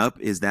bringing it up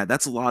is that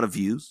that's a lot of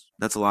views.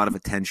 That's a lot of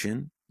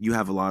attention. You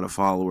have a lot of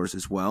followers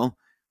as well.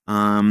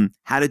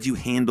 How did you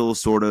handle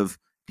sort of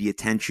the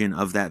attention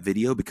of that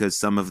video? Because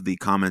some of the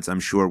comments,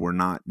 I'm sure, were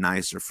not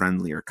nice or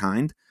friendly or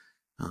kind.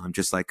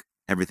 Just like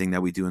everything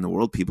that we do in the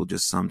world, people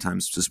just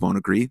sometimes just won't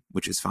agree,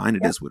 which is fine.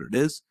 It is what it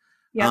is.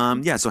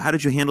 So how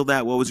did you handle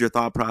that? What was your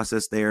thought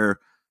process there?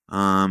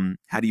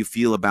 How do you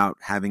feel about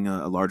having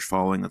a large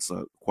following? That's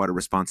quite a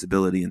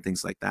responsibility and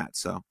things like that.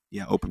 So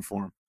yeah, open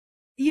forum.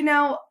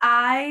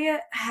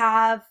 I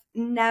have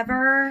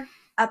never,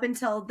 up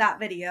until that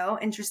video,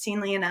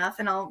 interestingly enough,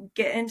 and I'll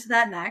get into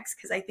that next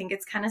because I think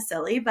it's kind of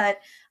silly, but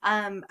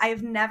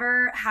I've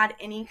never had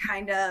any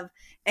kind of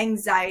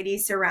anxiety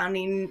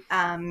surrounding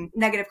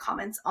negative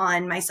comments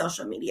on my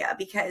social media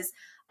because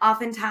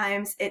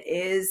oftentimes it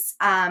is,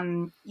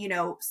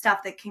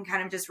 stuff that can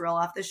kind of just roll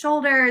off the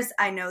shoulders.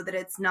 I know that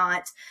it's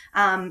not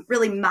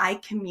really my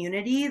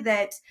community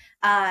that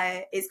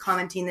is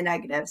commenting the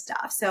negative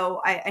stuff.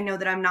 So I know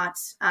that I'm not,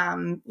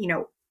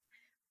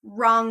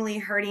 wrongly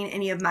hurting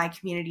any of my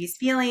community's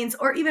feelings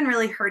or even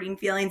really hurting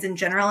feelings in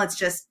general. It's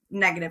just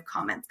negative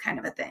comments kind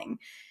of a thing.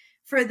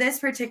 For this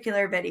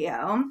particular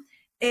video,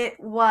 it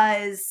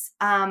was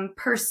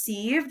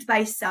perceived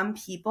by some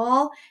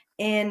people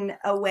in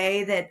a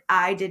way that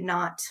I did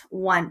not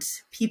want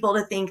people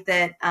to think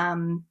that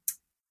the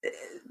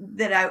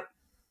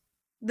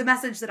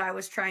message that I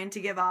was trying to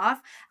give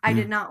off, I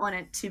did not want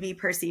it to be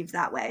perceived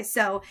that way.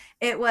 So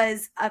it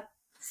was a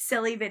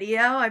silly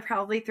video. I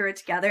probably threw it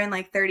together in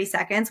like 30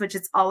 seconds, which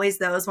it's always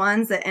those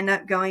ones that end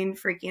up going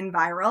freaking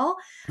viral.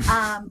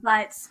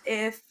 But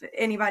if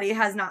anybody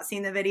has not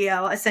seen the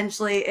video,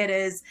 essentially it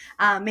is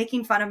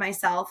making fun of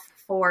myself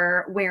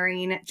for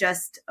wearing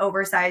just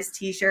oversized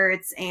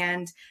t-shirts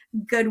and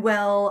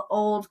Goodwill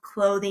old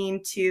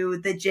clothing to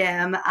the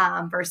gym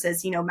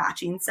versus,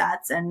 matching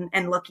sets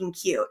and looking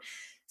cute.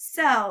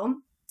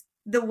 So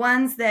the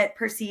ones that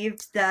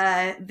perceived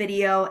the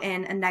video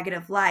in a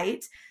negative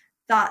light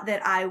thought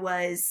that I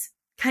was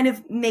kind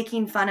of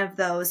making fun of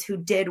those who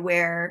did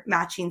wear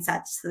matching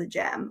sets to the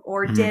gym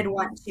or did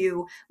want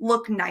to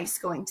look nice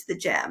going to the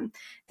gym.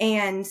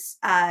 And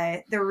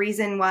the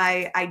reason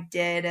why I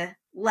did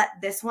let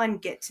this one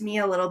get to me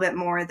a little bit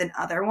more than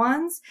other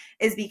ones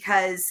is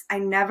because I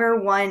never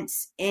want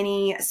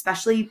any,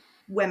 especially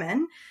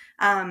women,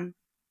 to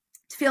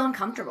feel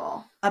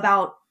uncomfortable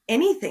about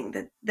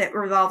anything that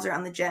revolves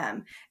around the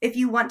gym. If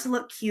you want to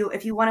look cute,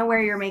 if you want to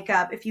wear your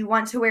makeup, if you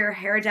want to wear your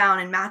hair down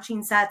and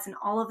matching sets and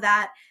all of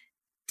that,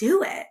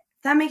 do it.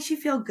 If that makes you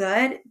feel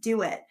good,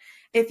 do it.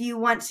 If you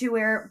want to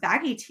wear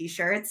baggy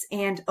t-shirts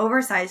and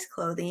oversized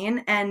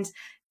clothing and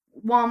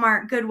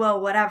Walmart,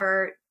 Goodwill,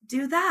 whatever,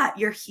 do that.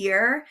 You're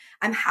here.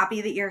 I'm happy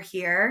that you're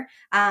here.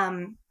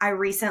 I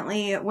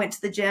recently went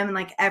to the gym and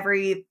like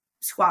every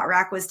squat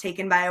rack was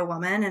taken by a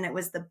woman, and it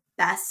was the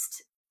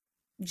best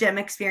gym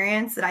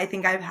experience that I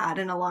think I've had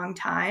in a long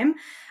time.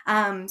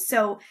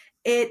 So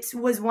it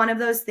was one of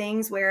those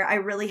things where I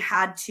really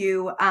had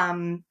to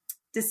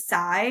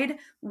decide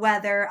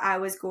whether I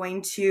was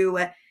going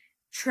to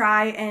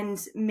try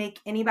and make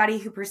anybody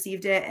who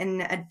perceived it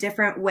in a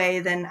different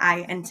way than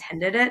I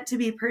intended it to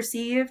be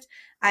perceived.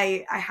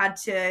 I had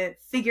to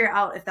figure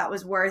out if that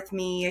was worth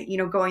me,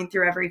 going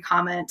through every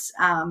comment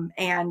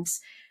and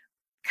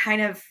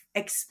kind of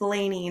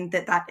explaining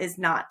that is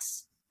not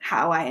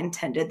how I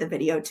intended the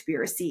video to be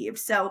received.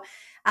 So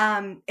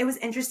it was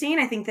interesting.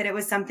 I think that it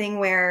was something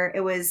where it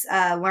was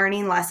a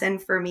learning lesson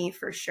for me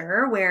for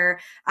sure,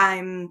 where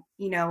I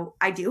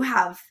do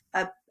have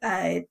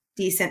a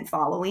decent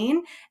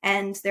following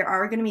and there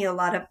are going to be a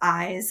lot of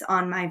eyes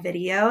on my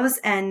videos.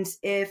 And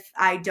if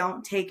I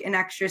don't take an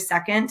extra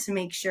second to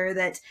make sure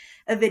that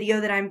a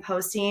video that I'm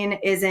posting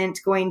isn't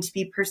going to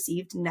be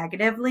perceived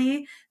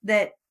negatively,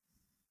 that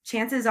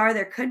chances are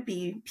there could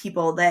be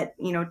people that,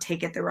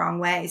 take it the wrong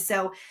way.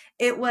 So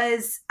it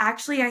was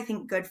actually, I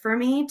think, good for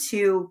me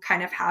to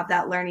kind of have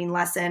that learning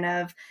lesson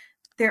of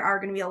there are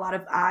going to be a lot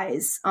of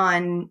eyes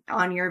on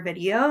your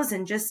videos,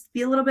 and just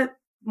be a little bit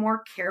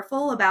more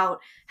careful about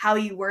how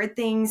you word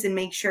things and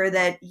make sure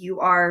that you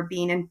are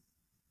being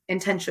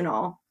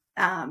intentional.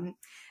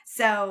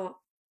 So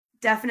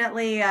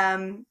definitely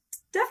an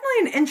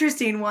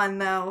interesting one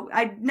though.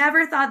 I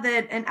never thought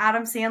that an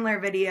Adam Sandler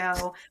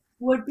video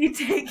would be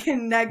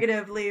taken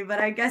negatively, but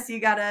I guess you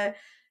gotta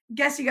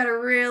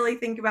really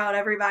think about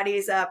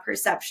everybody's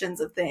perceptions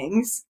of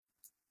things.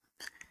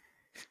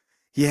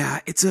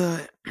 Yeah, it's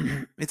a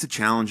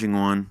challenging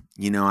one.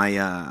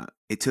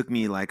 It took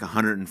me like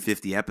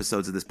 150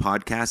 episodes of this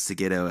podcast to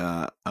get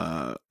a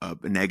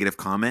negative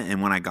comment,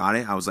 and when I got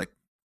it, I was like,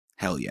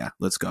 hell yeah,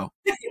 let's go,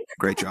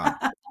 great job.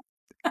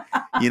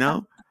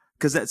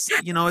 Because that's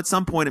at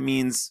some point it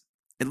means,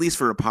 at least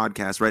for a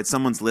podcast, right?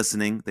 Someone's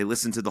listening, they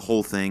listened to the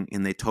whole thing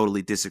and they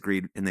totally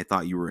disagreed and they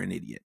thought you were an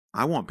idiot.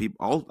 I want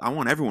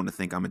everyone to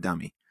think I'm a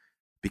dummy,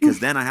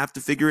 because then I have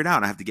to figure it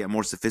out. I have to get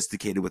more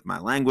sophisticated with my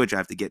language. I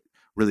have to get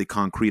really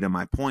concrete on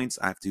my points.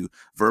 I have to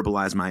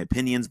verbalize my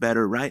opinions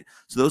better, right?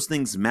 So those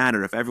things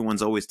matter. If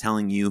everyone's always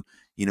telling you,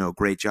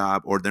 great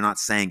job, or they're not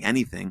saying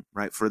anything,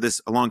 right?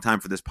 A long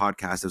time for this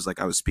podcast, it was like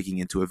I was speaking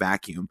into a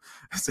vacuum.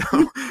 So,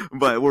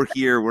 but we're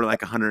here, we're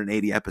like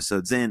 180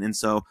 episodes in. And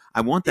so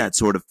I want that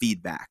sort of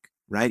feedback,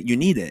 right? You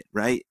need it,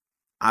 right?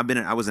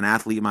 I was an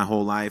athlete my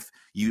whole life.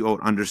 You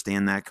don't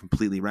understand that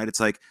completely, right? It's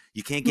like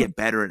you can't get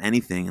better at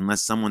anything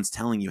unless someone's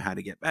telling you how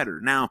to get better.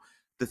 Now,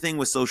 the thing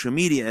with social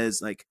media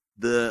is like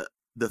the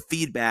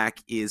feedback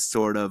is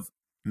sort of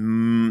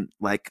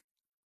like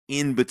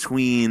in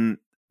between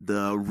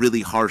the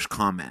really harsh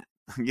comment,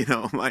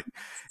 like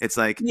it's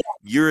like,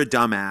 you're a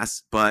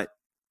dumbass, but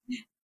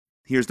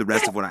here's the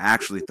rest of what I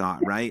actually thought,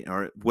 right?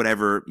 Or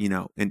whatever,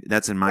 and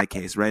that's in my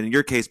case, right? In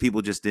your case,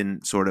 people just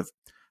didn't sort of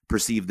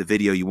perceive the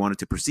video you wanted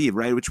to perceive,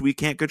 right? Which we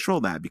can't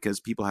control that, because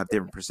people have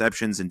different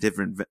perceptions and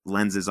different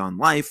lenses on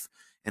life.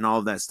 and all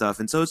of that stuff.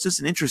 And so it's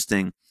just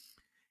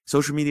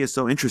social media is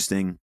so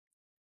interesting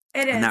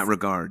It is. in that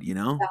regard, you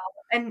know?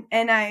 And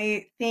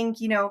I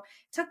think,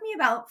 it took me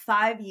about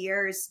 5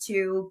 years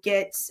to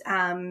get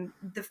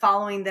the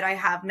following that I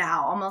have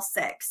now, almost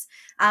 6.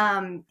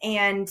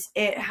 And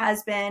it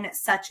has been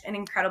such an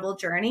incredible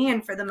journey.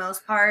 And for the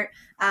most part,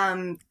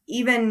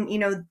 even,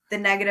 the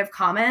negative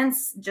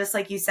comments, just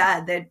like you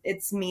said, that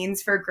it's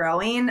means for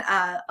growing.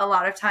 A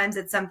lot of times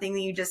it's something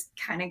that you just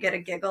kind of get a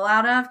giggle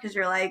out of because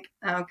you're like,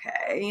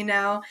 okay,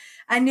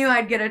 I knew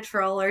I'd get a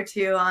troll or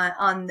two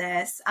on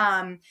this.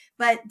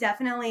 But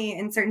definitely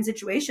in certain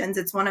situations,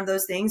 it's one of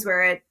those things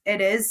where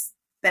it is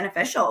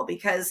beneficial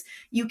because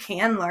you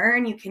can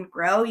learn, you can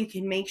grow, you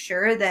can make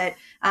sure that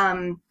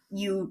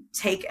you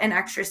take an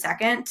extra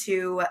second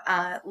to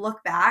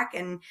look back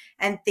and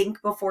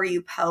think before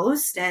you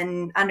post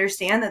and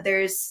understand that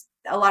there's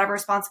a lot of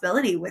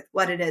responsibility with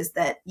what it is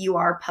that you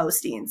are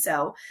posting.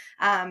 So,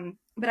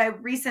 but I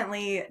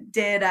recently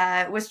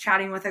was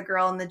chatting with a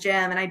girl in the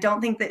gym, and I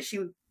don't think that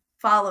she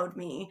followed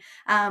me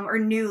or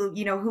knew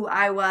who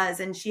I was,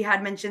 and she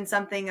had mentioned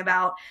something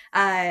about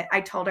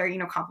I told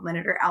her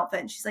complimented her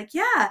outfit, and she's like,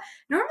 yeah,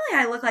 normally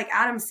I look like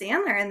Adam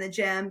Sandler in the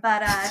gym,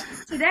 but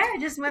today I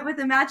just went with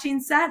a matching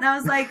set. And I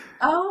was like,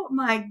 oh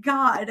my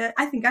God,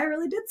 I think I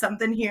really did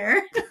something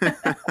here.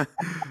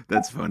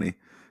 That's funny.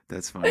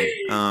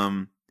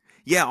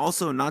 Yeah,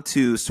 also not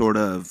to sort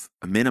of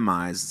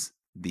minimize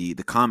the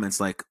comments,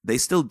 like they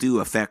still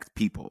do affect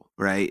people,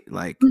 right?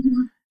 Like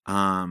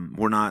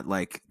we're not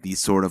like these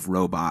sort of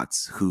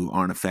robots who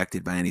aren't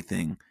affected by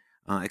anything,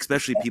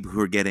 especially people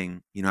who are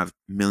getting, have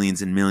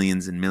millions and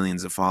millions and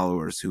millions of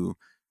followers who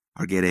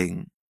are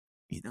getting,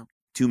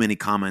 too many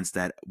comments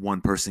that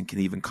one person can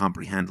even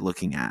comprehend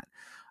looking at.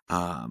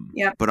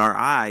 But our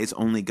eyes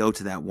only go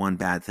to that one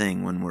bad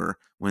thing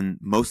when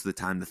most of the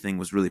time the thing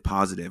was really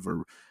positive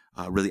or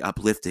really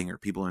uplifting, or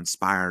people are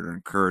inspired or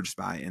encouraged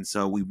by it. And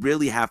so we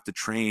really have to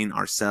train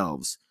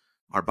ourselves,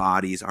 our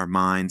bodies, our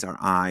minds, our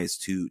eyes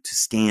to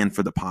scan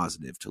for the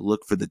positive, to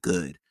look for the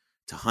good,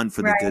 to hunt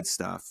for the good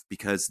stuff,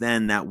 because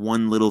then that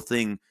one little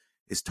thing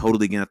is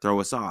totally going to throw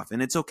us off.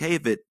 And it's okay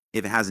if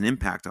it has an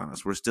impact on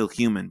us. We're still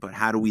human, but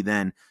how do we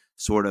then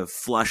sort of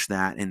flush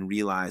that and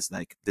realize,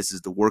 like, this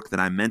is the work that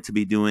I'm meant to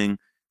be doing.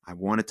 I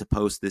wanted to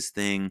post this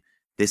thing.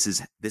 This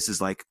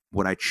is like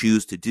what I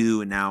choose to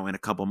do. And now in a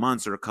couple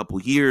months or a couple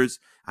years,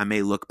 I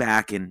may look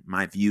back and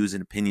my views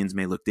and opinions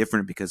may look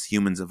different because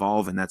humans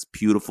evolve, and that's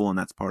beautiful and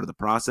that's part of the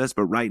process.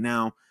 But right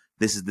now,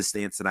 this is the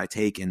stance that I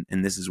take, and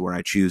this is where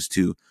I choose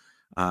to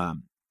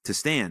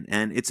stand.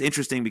 And it's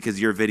interesting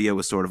because your video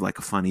was sort of like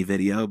a funny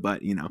video, but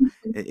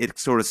it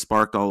sort of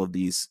sparked all of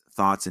these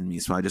thoughts in me.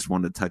 So I just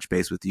wanted to touch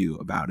base with you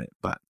about it.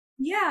 But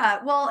yeah,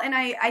 well, and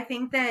I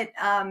think that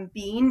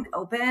being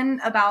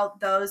open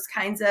about those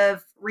kinds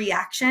of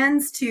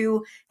reactions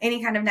to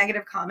any kind of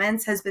negative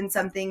comments has been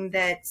something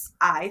that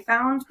I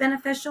found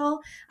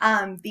beneficial,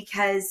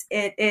 because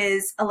it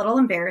is a little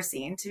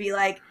embarrassing to be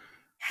like,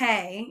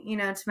 hey,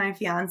 to my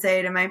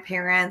fiance, to my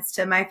parents,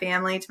 to my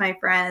family, to my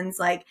friends,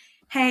 like,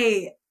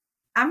 hey,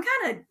 I'm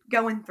kind of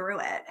going through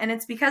it. And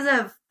it's because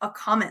of a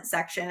comment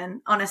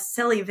section on a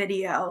silly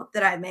video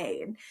that I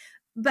made.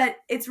 But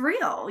it's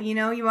real,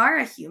 you are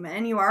a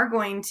human. You are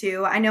going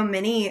to, I know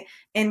many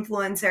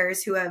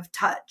influencers who have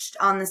touched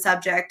on the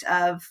subject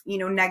of,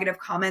 negative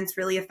comments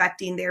really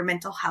affecting their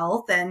mental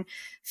health and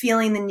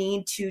feeling the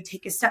need to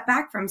take a step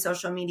back from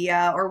social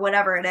media or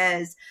whatever it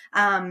is.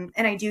 And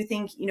I do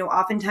think,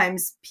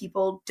 oftentimes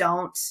people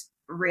don't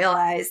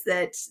realize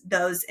that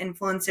those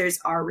influencers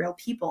are real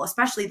people,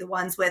 especially the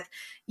ones with,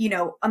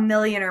 1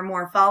 million or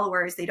more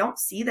followers. They don't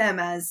see them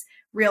as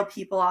real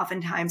people.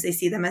 Oftentimes they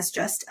see them as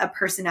just a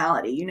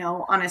personality,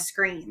 on a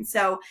screen.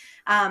 So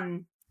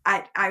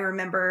I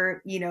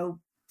remember,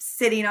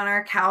 sitting on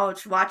our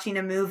couch watching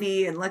a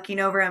movie and looking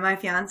over at my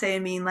fiance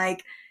and being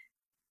like,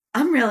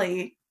 I'm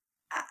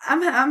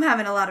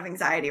having a lot of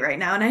anxiety right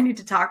now and I need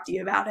to talk to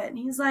you about it. And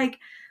he's like,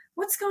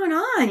 what's going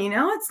on?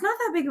 It's not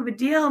that big of a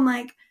deal. I'm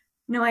like,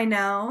 no, I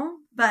know,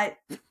 but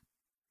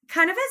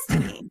kind of is to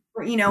me,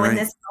 in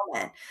this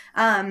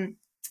moment.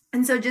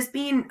 And so just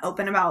being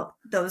open about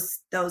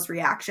those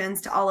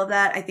reactions to all of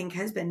that, I think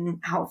has been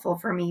helpful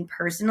for me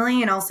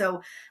personally. And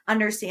also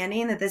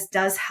understanding that this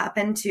does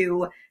happen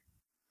to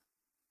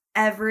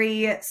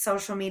every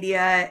social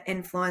media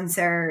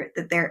influencer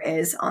that there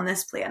is on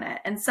this planet.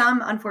 And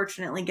some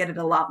unfortunately get it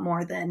a lot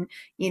more than,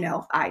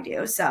 I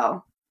do.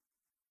 So.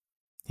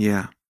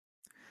 Yeah.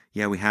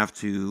 We have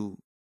to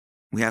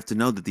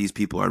know that these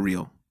people are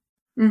real.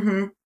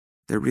 Mm-hmm.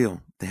 They're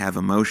real. They have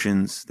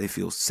emotions. They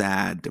feel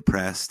sad,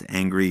 depressed,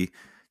 angry,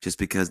 just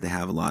because they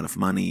have a lot of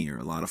money or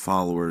a lot of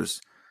followers.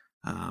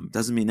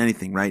 Doesn't mean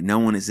anything, right? No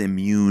one is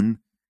immune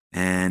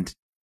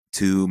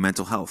to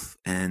mental health,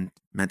 and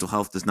mental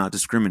health does not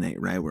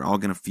discriminate, right? We're all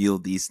going to feel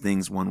these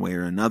things one way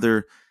or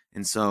another.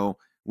 And so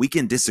we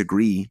can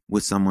disagree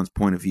with someone's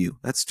point of view.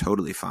 That's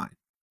totally fine.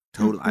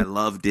 Totally. I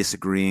love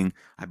disagreeing.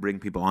 I bring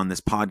people on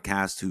this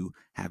podcast who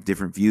have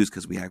different views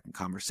because we have a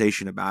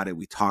conversation about it.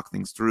 We talk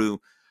things through.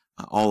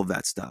 all of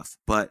that stuff.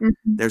 But Mhm.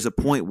 there's a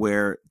point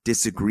where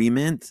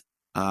disagreement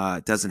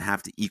doesn't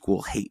have to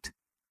equal hate,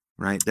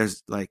 right?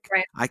 There's like,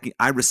 Right.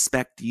 I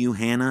respect you,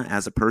 Hannah,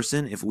 as a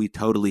person if we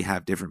totally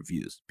have different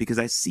views, because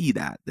I see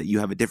that you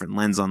have a different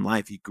lens on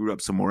life. You grew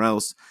up somewhere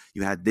else.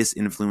 You had this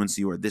influence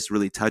you, or this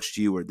really touched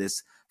you, or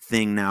this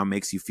thing now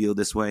makes you feel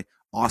this way.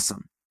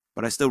 Awesome.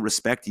 But I still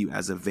respect you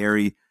as a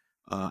very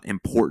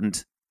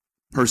important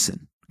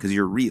person because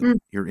you're real. Mm.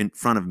 You're in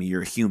front of me.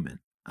 You're a human.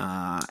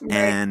 Right.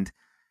 And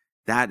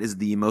that is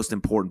the most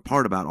important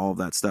part about all of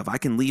that stuff. I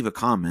can leave a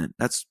comment.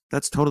 That's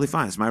totally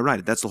fine. It's my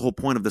right. That's the whole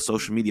point of the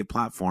social media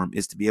platform,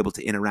 is to be able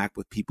to interact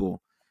with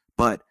people.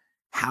 But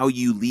how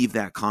you leave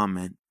that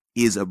comment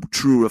is a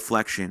true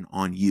reflection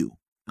on you.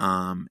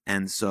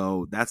 And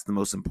so that's the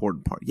most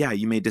important part. Yeah,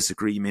 you may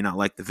disagree. You may not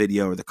like the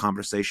video or the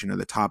conversation or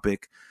the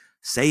topic.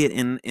 Say it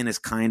in as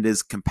kind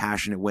as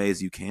compassionate way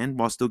as you can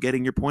while still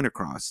getting your point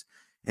across.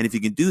 And if you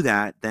can do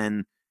that,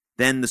 then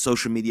the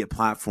social media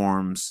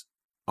platforms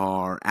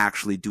are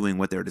actually doing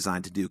what they're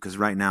designed to do, because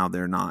right now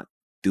they're not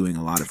doing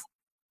a lot of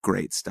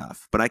great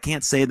stuff. But I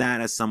can't say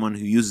that as someone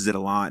who uses it a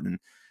lot and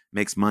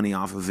makes money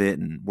off of it,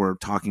 and we're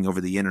talking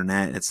over the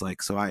internet. It's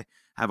like, so I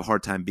have a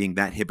hard time being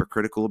that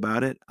hypocritical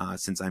about it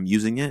since I'm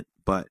using it.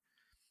 But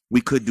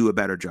we could do a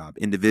better job.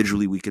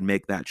 Individually, we can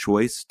make that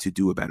choice to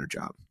do a better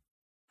job.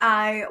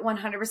 I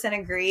 100%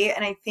 agree.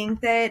 And I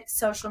think that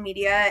social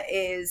media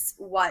is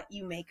what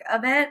you make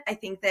of it. I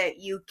think that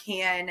you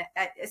can,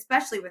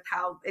 especially with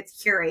how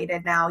it's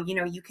curated now,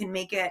 you can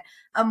make it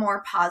a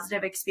more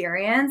positive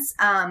experience.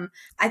 I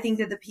think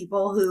that the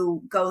people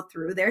who go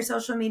through their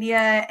social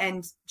media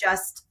and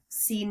just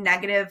see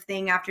negative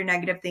thing after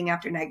negative thing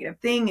after negative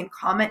thing and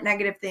comment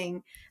negative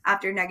thing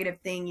after negative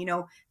thing,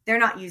 they're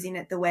not using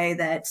it the way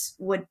that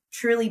would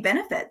truly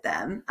benefit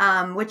them,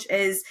 which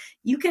is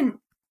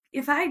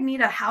if I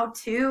need a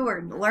how-to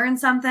or learn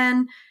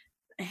something,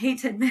 I hate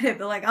to admit it,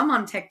 but like I'm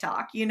on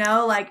TikTok,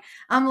 like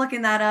I'm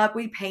looking that up.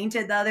 We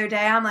painted the other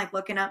day. I'm like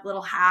looking up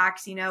little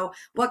hacks,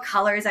 what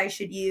colors I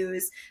should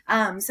use.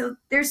 So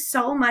there's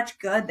so much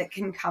good that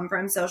can come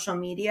from social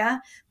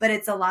media, but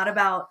it's a lot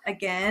about,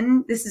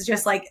 again, this is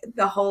just like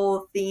the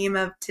whole theme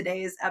of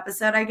today's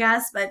episode, I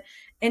guess, but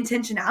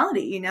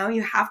intentionality,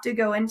 you have to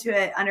go into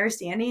it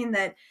understanding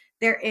that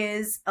there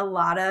is a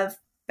lot of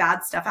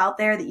bad stuff out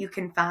there that you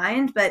can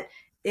find, but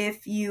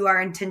if you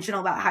are intentional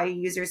about how you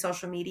use your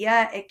social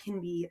media, it can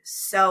be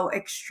so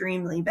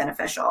extremely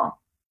beneficial.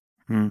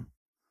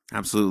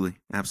 Absolutely.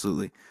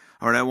 Absolutely.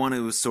 All right. I want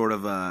to sort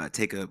of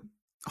take a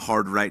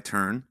hard right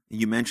turn.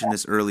 You mentioned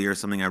this earlier.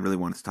 Something I really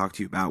wanted to talk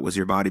to you about was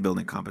your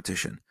bodybuilding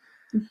competition.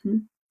 Mm-hmm.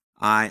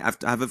 I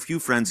have a few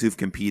friends who've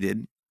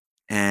competed,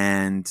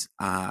 and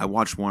I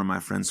watched one of my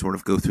friends sort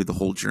of go through the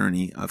whole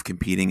journey of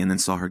competing and then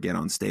saw her get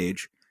on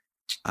stage.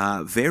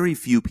 Very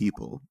few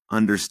people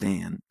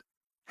understand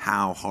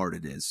how hard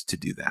it is to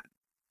do that.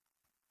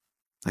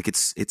 Like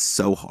it's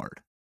so hard.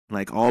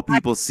 Like all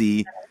people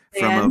see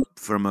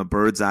from a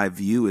bird's eye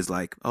view is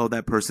like, oh,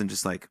 that person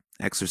just like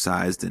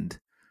exercised and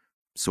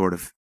sort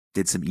of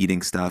did some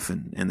eating stuff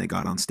and they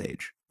got on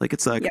stage. Like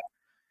it's like,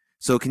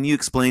 So can you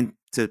explain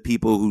to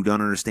people who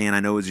don't understand? I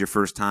know it's your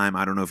first time.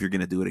 I don't know if you're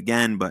going to do it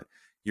again, but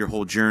your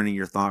whole journey,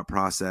 your thought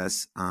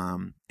process.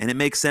 And it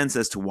makes sense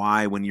as to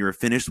why when you were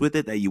finished with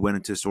it that you went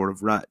into sort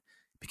of rut,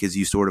 because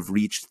you sort of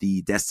reached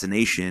the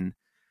destination.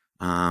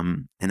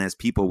 And as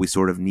people, we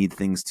sort of need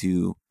things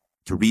to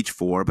reach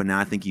for. But now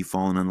I think you've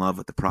fallen in love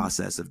with the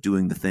process of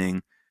doing the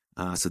thing.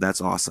 So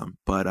that's awesome.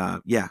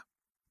 But yeah.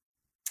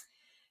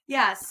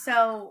 Yeah.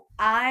 So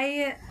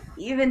I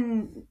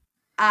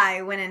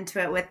went into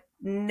it with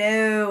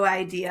no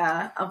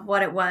idea of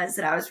what it was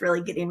that I was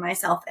really getting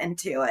myself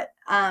into it.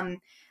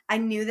 I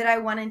knew that I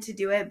wanted to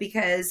do it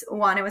because,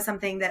 one, it was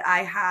something that I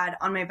had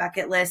on my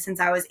bucket list since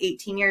I was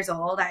 18 years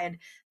old. I had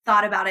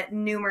thought about it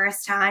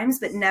numerous times,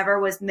 but never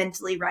was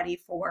mentally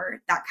ready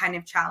for that kind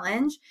of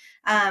challenge.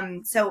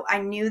 So I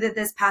knew that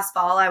this past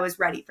fall, I was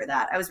ready for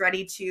that. I was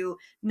ready to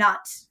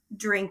not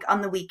drink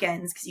on the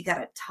weekends because you got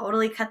to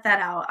totally cut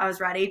that out. I was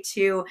ready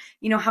to,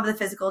 have the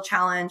physical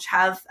challenge,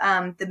 have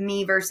the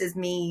me versus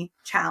me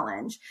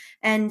challenge.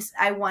 And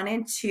I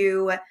wanted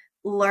to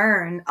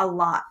learn a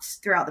lot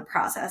throughout the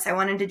process. I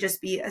wanted to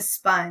just be a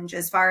sponge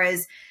as far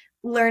as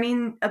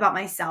learning about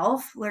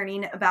myself,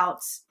 learning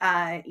about,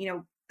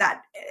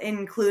 that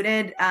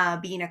included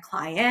being a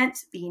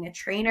client, being a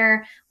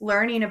trainer,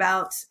 learning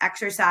about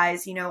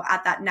exercise,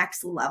 at that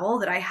next level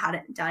that I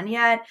hadn't done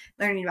yet,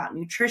 learning about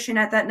nutrition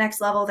at that next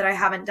level that I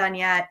haven't done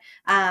yet.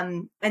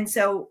 And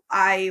so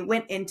I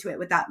went into it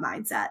with that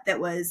mindset that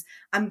was,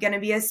 I'm going to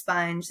be a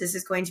sponge. This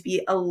is going to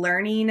be a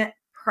learning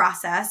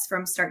process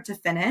from start to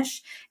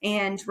finish.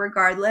 And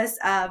regardless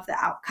of the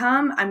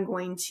outcome, I'm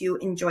going to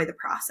enjoy the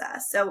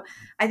process. So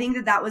I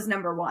think that was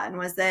number one,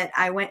 was that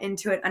I went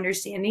into it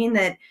understanding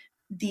that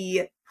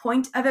the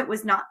point of it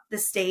was not the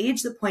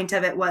stage. The point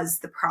of it was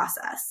the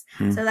process.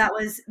 So that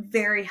was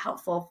very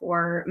helpful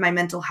for my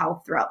mental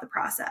health throughout the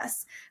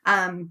process.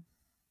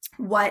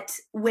 What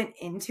went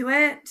into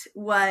it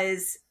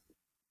was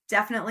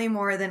definitely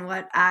more than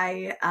what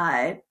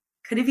I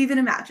could have even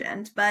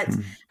imagined. But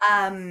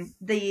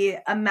the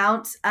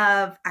amount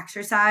of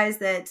exercise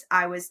that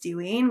I was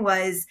doing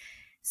was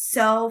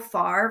so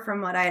far from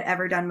what I had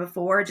ever done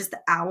before, just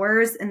the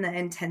hours and the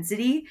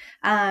intensity.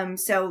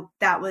 So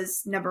that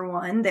was number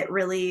one that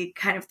really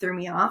kind of threw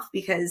me off,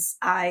 because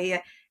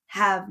I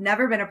have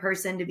never been a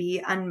person to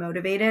be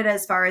unmotivated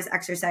as far as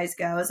exercise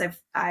goes.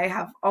 I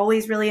have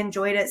always really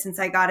enjoyed it since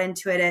I got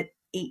into it at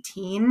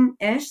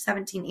 18-ish,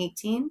 17,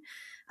 18.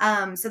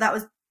 So that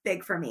was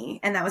big for me.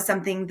 And that was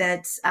something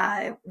that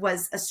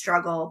was a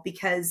struggle,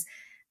 because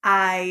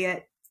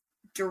I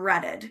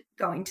dreaded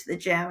going to the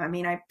gym. I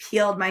mean, I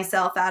peeled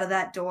myself out of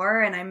that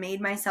door and I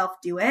made myself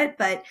do it,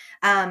 but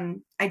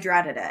I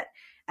dreaded it.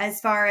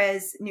 As far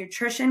as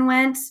nutrition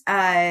went,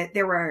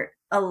 there were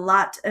a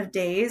lot of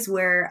days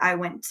where I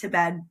went to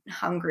bed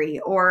hungry,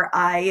 or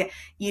I,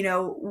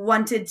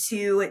 wanted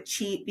to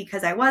cheat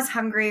because I was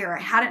hungry, or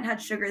I hadn't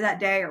had sugar that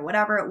day, or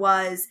whatever it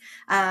was.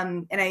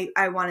 And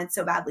I wanted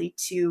so badly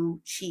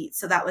to cheat.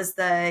 So that was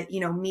the,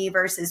 me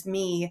versus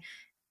me.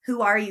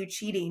 Who are you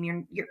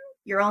cheating?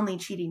 You're only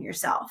cheating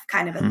yourself,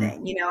 kind of a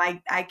thing.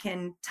 I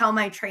can tell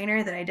my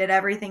trainer that I did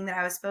everything that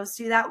I was supposed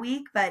to that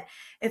week, but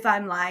if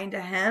I'm lying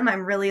to him,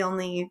 I'm really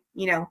only,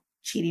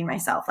 cheating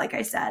myself, like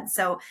I said.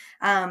 So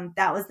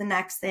that was the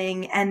next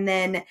thing. And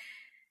then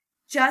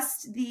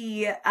just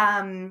the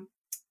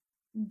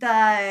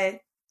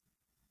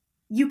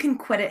you can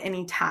quit at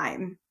any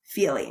time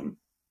feeling.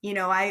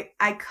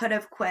 I could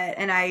have quit,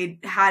 and I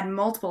had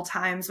multiple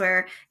times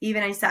where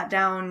even I sat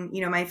down,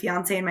 my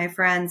fiance and my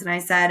friends, and I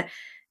said,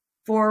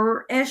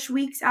 4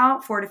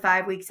 to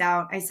 5 weeks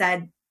out, I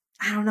said,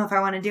 I don't know if I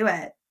want to do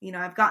it.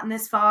 I've gotten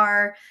this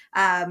far.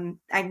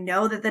 I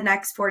know that the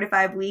next 4 to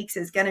 5 weeks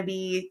is going to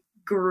be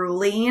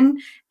grueling,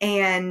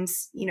 and,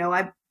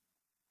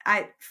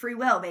 I free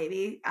will,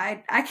 baby.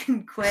 I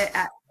can quit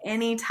at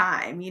any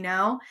time,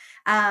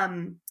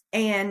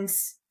 and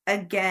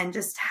again,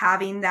 just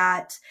having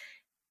that,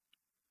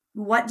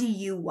 what do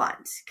you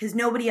want? Because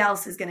nobody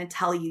else is going to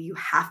tell you you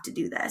have to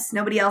do this.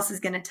 Nobody else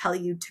is going to tell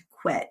you to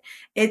quit.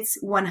 It's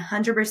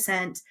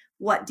 100%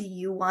 what do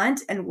you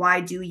want, and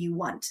why do you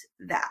want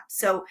that?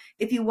 So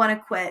if you want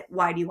to quit,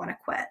 why do you want to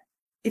quit?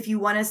 If you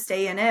want to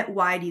stay in it,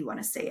 why do you want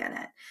to stay in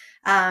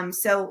it?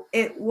 So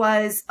it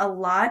was a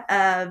lot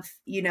of,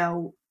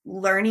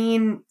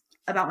 learning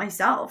about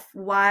myself,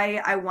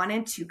 why I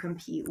wanted to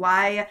compete,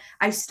 why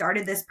I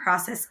started this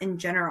process in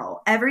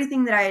general,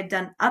 everything that I had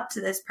done up to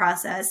this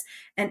process,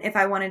 and if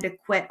I wanted to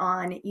quit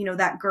on,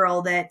 that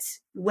girl that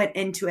went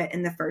into it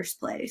in the first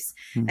place.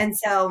 And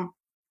so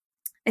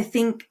I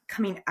think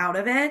coming out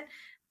of it,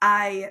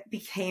 I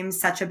became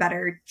such a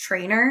better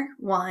trainer,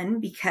 one,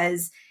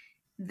 because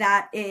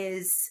that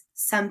is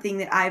something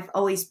that I've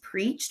always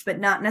preached, but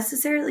not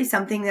necessarily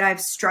something that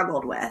I've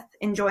struggled with,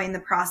 enjoying the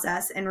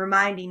process and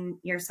reminding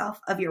yourself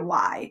of your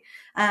why.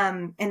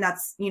 And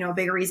that's, a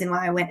big reason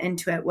why I went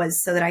into it,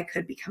 was so that I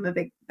could become a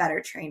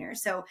better trainer.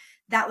 So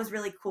that was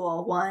really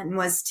cool. One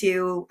was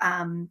to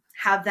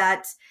have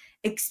that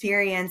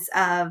experience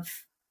of,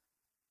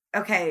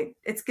 okay,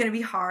 it's going to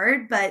be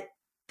hard, but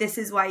this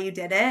is why you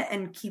did it,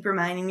 and keep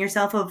reminding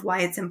yourself of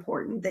why it's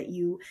important that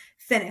you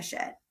finish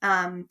it.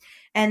 And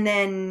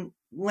then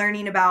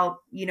learning about,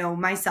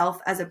 myself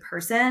as a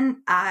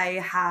person.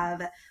 I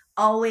have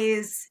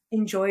always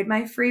enjoyed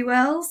my free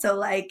will. So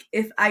like,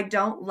 if I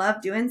don't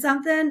love doing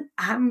something,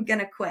 I'm going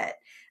to quit.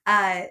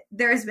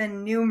 There's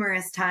been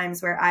numerous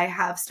times where I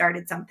have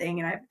started something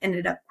and I've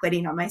ended up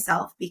quitting on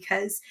myself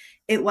because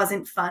it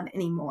wasn't fun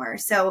anymore.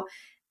 So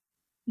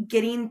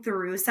getting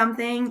through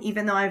something,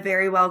 even though I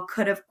very well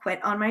could have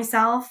quit on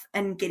myself,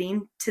 and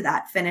getting to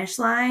that finish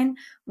line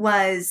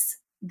was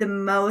the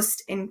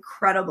most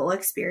incredible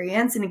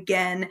experience. And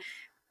again,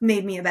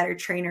 made me a better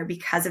trainer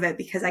because of it,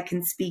 because I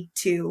can speak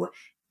to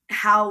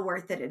how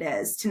worth it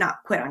is to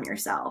not quit on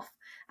yourself.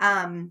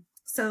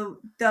 So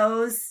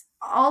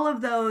all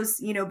of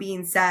those,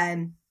 being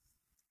said,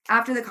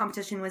 after the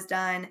competition was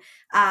done,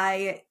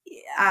 I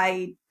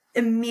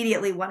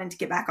immediately wanted to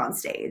get back on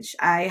stage.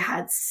 I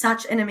had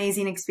such an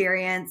amazing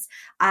experience.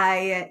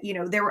 There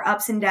were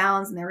ups and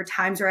downs, and there were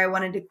times where I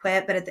wanted to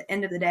quit, but at the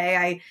end of the day,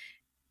 I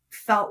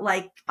felt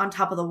like on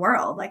top of the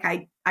world. Like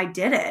I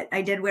did it.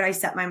 I did what I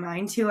set my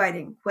mind to. I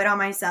didn't quit on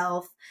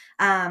myself.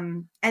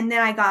 And then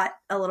I got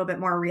a little bit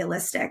more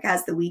realistic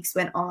as the weeks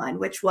went on,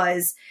 which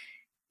was,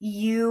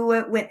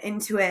 you went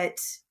into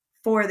it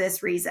for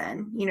this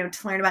reason,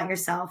 to learn about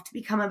yourself, to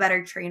become a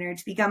better trainer,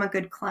 to become a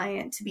good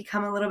client, to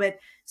become a little bit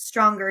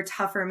stronger,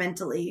 tougher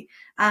mentally.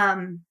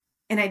 And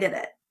I did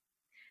it.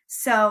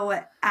 So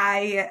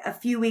a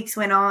few weeks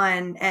went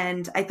on,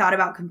 and I thought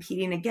about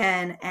competing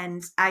again.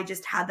 And I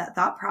just had that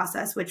thought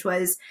process, which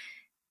was,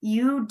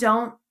 you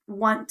don't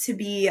want to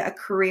be a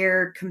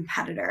career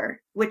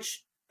competitor,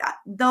 which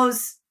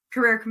those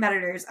career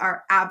competitors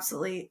are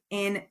absolutely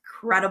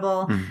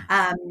incredible.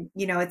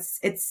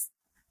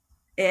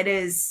 It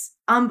is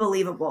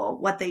unbelievable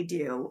what they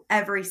do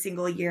every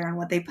single year and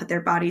what they put their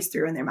bodies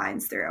through and their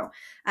minds through.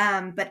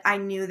 But I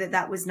knew that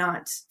that was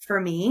not for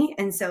me.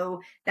 And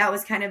so that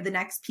was kind of the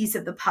next piece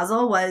of the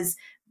puzzle, was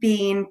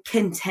being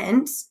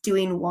content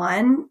doing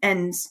one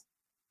and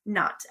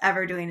not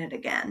ever doing it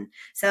again.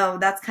 So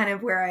that's kind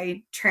of where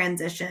I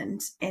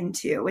transitioned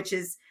into, which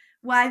is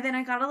why then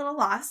I got a little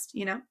lost,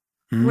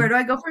 where do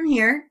I go from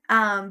here?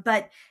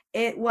 But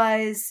it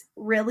was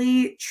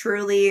really,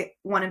 truly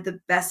one of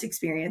the best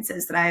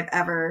experiences that I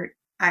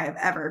have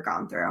ever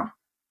gone through.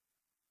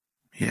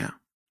 Yeah.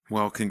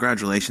 Well,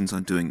 congratulations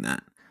on doing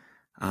that.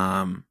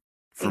 From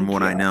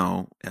what I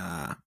know,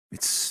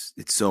 it's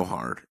so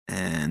hard.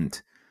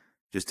 And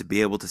just to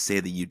be able to say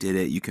that you did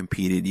it, you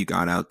competed, you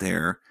got out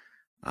there,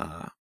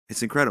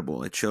 it's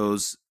incredible. It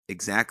shows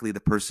exactly the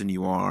person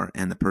you are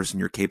and the person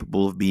you're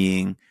capable of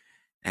being.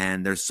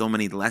 And there's so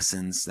many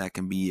lessons that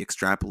can be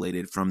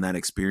extrapolated from that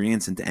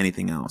experience into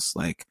anything else.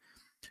 Like,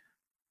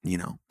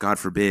 God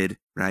forbid,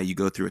 right? You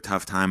go through a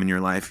tough time in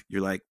your life. You're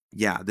like,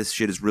 yeah, this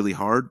shit is really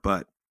hard,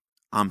 but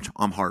I'm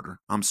harder.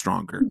 I'm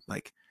stronger.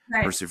 Like,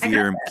 right.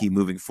 Persevere and keep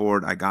moving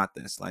forward. I got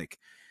this. Like,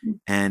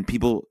 and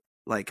people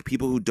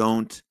who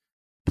don't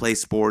play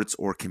sports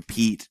or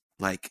compete,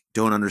 like,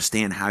 don't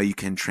understand how you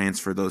can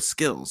transfer those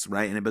skills,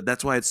 right? But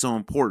that's why it's so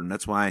important.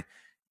 That's why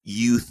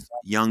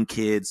young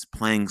kids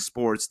playing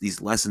sports,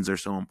 these lessons are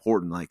so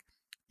important. Like,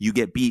 you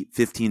get beat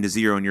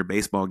 15-0 in your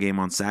baseball game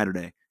on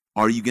Saturday.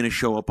 Are you going to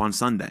show up on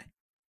Sunday?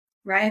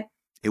 Right.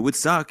 It would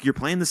suck. You're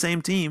playing the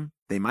same team.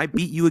 They might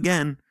beat you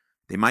again.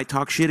 They might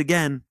talk shit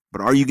again,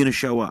 but are you going to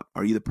show up?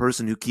 Are you the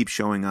person who keeps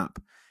showing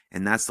up?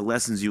 And that's the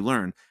lessons you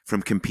learn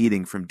from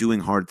competing, from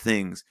doing hard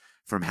things,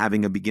 from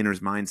having a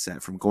beginner's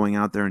mindset, from going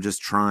out there and just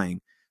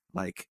trying.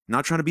 Like,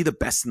 not trying to be the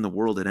best in the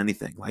world at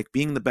anything. Like,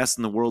 being the best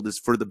in the world is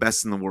for the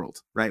best in the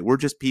world, right? We're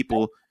just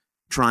people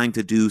trying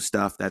to do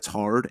stuff that's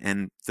hard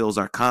and fills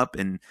our cup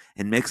and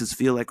makes us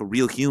feel like a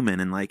real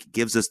human and, like,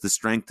 gives us the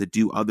strength to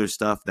do other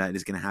stuff that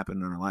is going to happen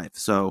in our life.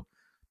 So,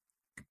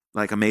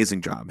 like,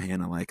 amazing job,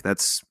 Hannah. Like,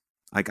 that's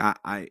like,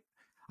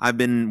 I've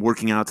been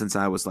working out since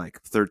I was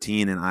like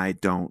 13, and I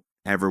don't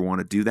ever want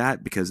to do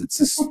that because it's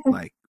just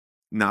like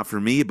not for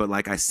me, but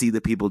like, I see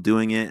the people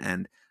doing it,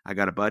 and I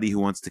got a buddy who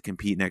wants to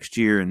compete next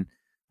year, and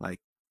like,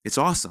 it's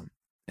awesome.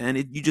 And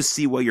you just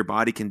see what your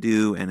body can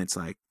do, and it's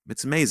like,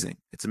 it's amazing.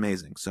 It's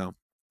amazing. So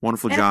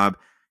wonderful job.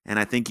 And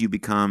I think you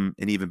become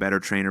an even better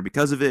trainer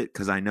because of it,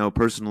 because I know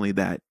personally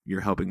that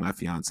you're helping my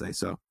fiance.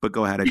 So, but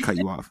go ahead, I cut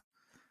you off.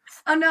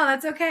 Oh, no,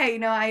 that's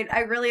okay. I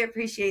really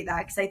appreciate that,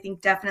 because I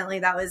think definitely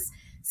that was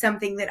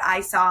something that I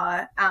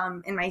saw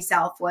in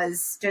myself,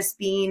 was just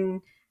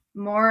being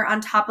more on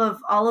top of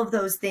all of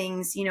those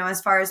things,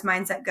 as far as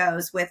mindset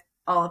goes with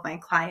all of my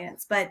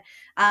clients. But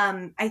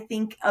I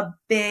think a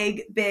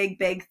big, big,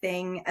 big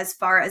thing as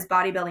far as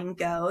bodybuilding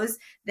goes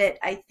that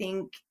I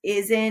think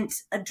isn't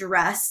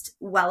addressed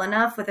well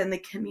enough within the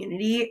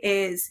community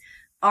is,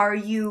 are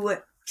you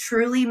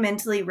truly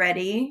mentally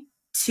ready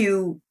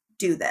to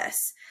do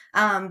this?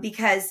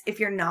 Because if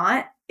you're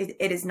not,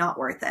 it is not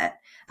worth it.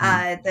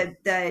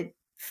 The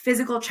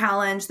physical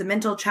challenge, the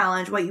mental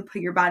challenge, what you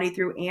put your body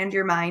through and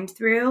your mind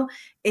through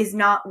is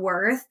not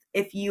worth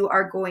if you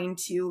are going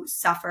to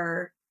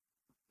suffer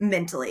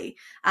mentally.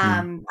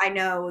 I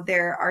know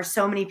there are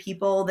so many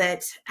people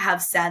that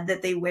have said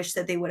that they wish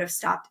that they would have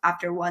stopped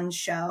after one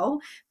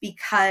show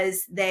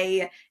because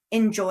they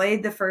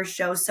enjoyed the first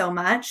show so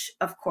much,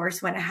 of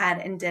course, went ahead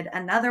and did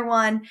another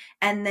one.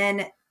 And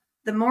then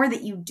the more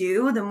that you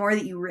do, the more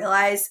that you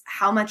realize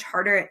how much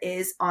harder it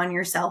is on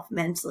yourself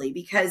mentally,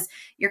 because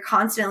you're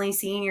constantly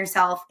seeing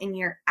yourself in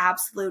your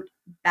absolute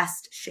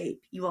best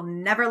shape. You will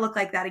never look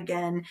like that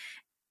again,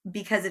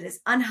 because it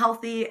is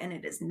unhealthy and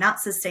it is not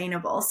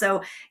sustainable.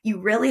 So you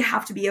really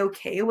have to be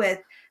okay with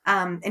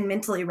and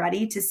mentally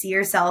ready to see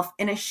yourself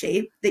in a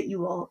shape that you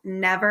will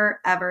never,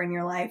 ever in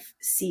your life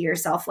see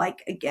yourself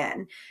like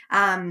again.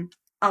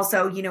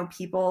 Also,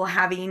 people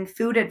having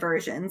food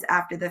aversions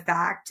after the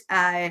fact,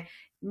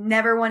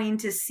 never wanting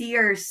to see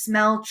or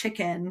smell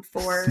chicken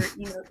for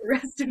the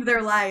rest of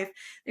their life.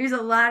 There's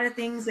a lot of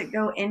things that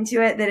go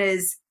into it that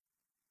is,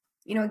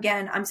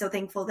 again, I'm so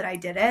thankful that I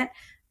did it,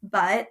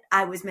 but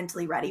I was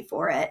mentally ready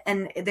for it.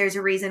 And there's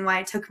a reason why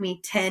it took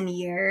me 10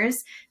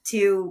 years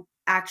to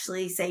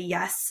actually say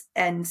yes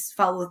and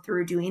follow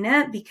through doing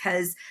it,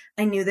 because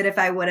I knew that if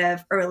I would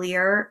have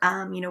earlier,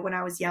 when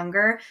I was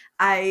younger,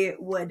 I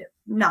would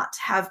not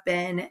have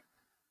been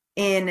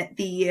in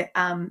the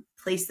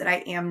place that I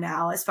am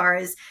now, as far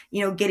as,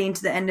 getting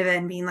to the end of it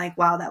and being like,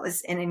 wow, that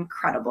was an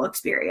incredible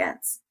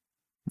experience.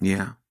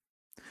 Yeah.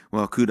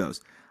 Well, kudos.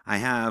 I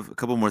have a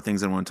couple more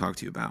things I want to talk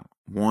to you about.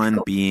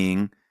 One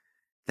being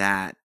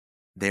that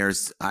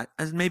there's,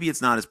 maybe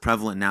it's not as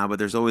prevalent now, but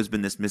there's always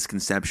been this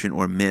misconception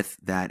or myth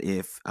that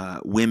if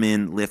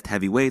women lift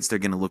heavy weights, they're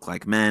going to look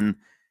like men.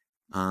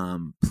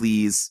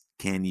 Please,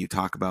 can you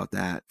talk about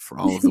that for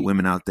all of the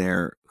women out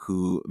there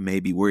who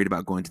may be worried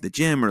about going to the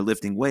gym or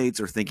lifting weights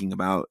or thinking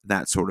about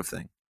that sort of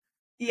thing?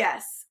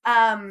 Yes.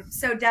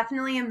 So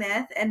definitely a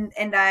myth. And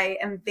I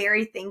am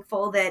very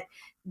thankful that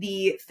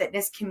the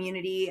fitness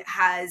community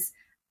has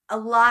a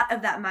lot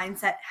of that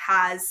mindset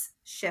has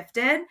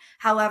shifted.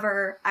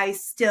 However, I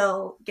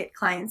still get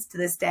clients to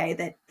this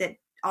day that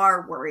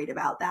are worried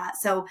about that.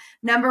 So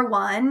number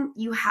one,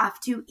 you have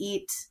to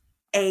eat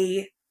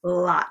a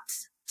lot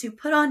to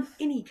put on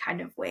any kind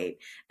of weight.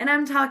 And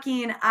I'm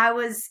talking, I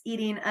was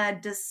eating a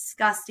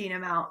disgusting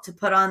amount to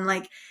put on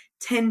like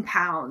 10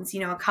 pounds,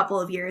 a couple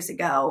of years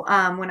ago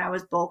when I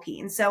was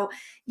bulking. So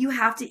you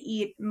have to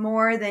eat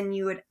more than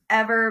you would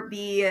ever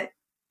be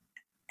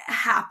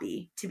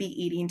happy to be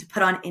eating to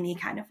put on any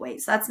kind of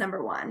weight. So that's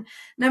number one.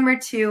 Number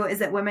two is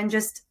that women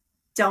just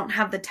don't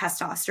have the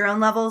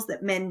testosterone levels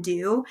that men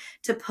do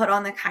to put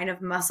on the kind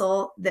of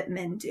muscle that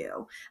men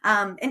do.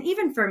 And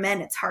even for men,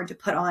 it's hard to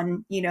put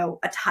on,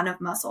 a ton of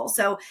muscle.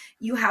 So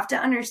you have to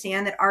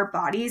understand that our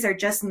bodies are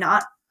just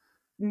not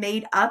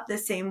made up the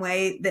same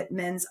way that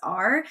men's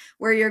are,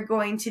 where you're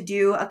going to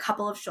do a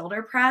couple of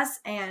shoulder press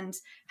and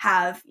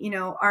have,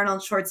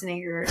 Arnold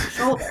Schwarzenegger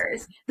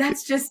shoulders.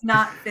 That's just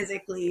not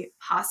physically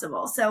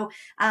possible. So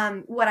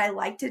what I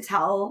like to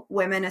tell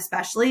women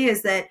especially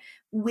is that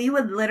we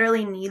would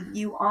literally need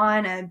you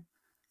on a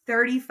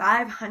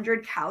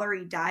 3,500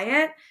 calorie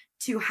diet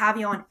to have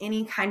you on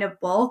any kind of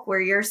bulk where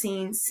you're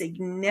seeing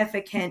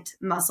significant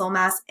muscle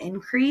mass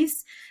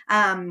increase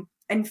and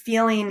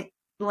feeling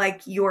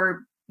like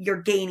you're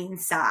gaining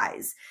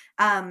size.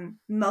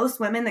 Most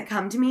women that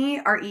come to me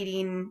are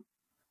eating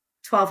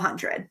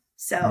 1,200.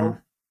 So,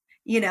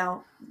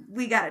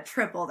 we got to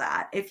triple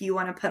that if you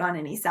want to put on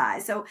any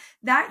size. So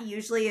that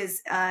usually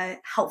is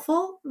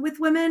helpful with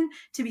women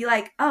to be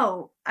like,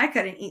 oh, I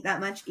couldn't eat that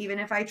much even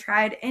if I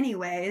tried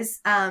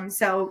anyways.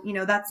 So,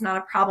 that's not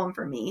a problem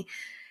for me.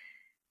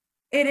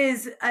 It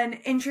is an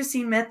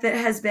interesting myth that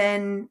has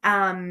been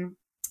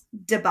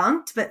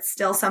debunked, but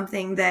still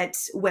something that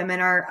women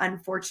are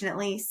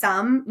unfortunately,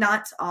 some,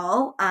 not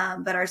all,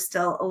 but are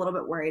still a little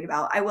bit worried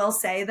about. I will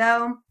say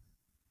though,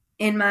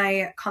 in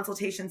my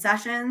consultation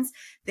sessions,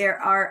 there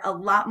are a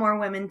lot more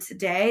women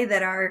today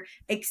that are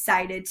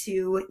excited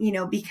to,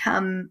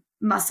 become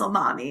muscle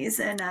mommies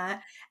and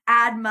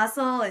add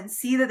muscle and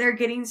see that they're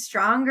getting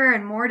stronger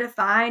and more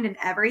defined and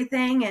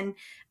everything. And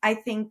I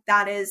think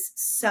that is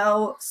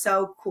so,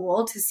 so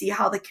cool to see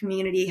how the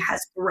community has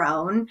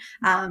grown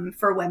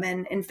for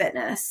women in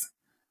fitness.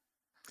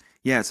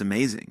 Yeah, it's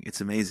amazing.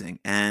 It's amazing.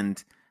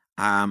 And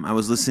I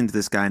was listening to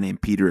this guy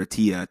named Peter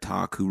Attia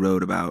talk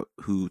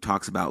who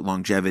talks about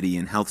longevity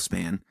and health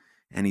span.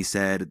 And he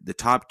said the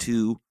top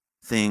two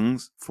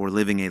things for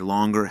living a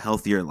longer,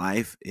 healthier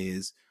life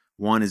is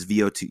one is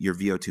VO2, your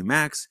VO2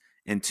 max,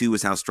 and two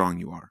is how strong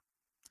you are.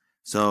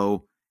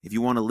 So if you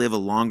want to live a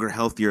longer,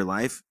 healthier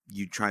life,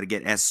 you try to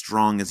get as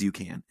strong as you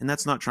can. And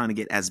that's not trying to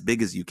get as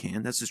big as you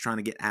can. That's just trying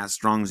to get as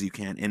strong as you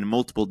can in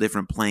multiple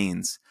different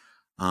planes.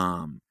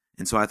 And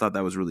so I thought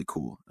that was really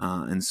cool.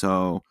 And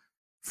so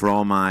for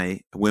all my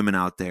women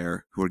out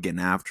there who are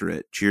getting after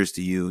it, cheers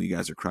to you. You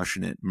guys are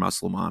crushing it.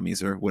 Muscle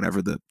mommies or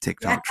whatever the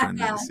TikTok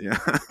trend is. Yeah.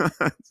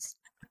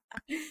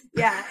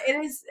 Yeah,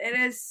 it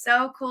is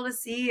so cool to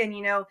see.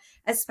 And,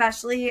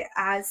 especially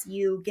as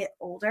you get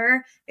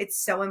older, it's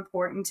so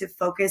important to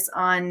focus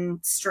on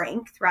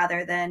strength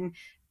rather than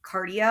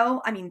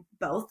cardio. I mean,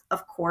 both,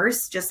 of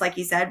course, just like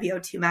you said,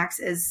 VO2 max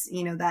is,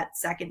 that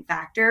second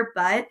factor,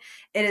 but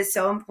it is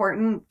so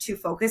important to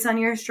focus on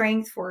your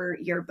strength for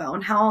your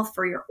bone health,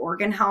 for your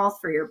organ health,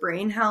 for your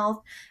brain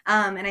health.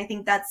 And I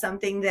think that's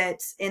something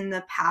that in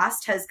the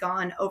past has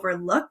gone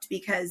overlooked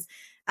because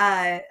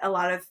a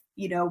lot of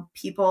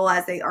people,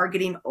 as they are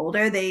getting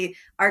older, they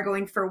are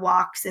going for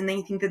walks and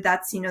they think that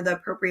that's, the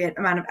appropriate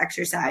amount of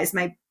exercise.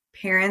 My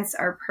parents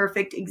are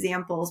perfect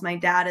examples. My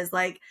dad is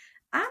like,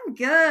 I'm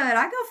good.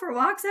 I go for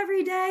walks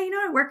every day.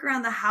 I work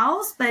around the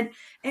house. But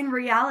in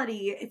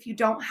reality, if you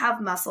don't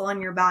have muscle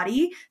in your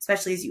body,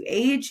 especially as you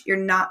age, you're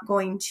not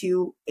going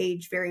to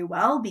age very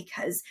well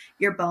because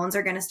your bones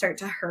are going to start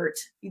to hurt.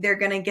 They're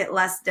going to get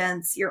less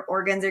dense. Your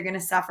organs are going to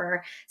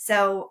suffer.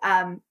 So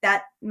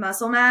that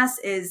muscle mass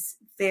is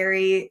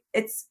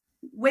it's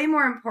way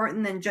more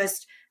important than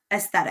just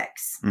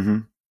aesthetics. Mm-hmm.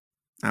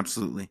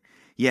 Absolutely.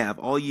 Yeah, if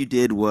all you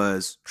did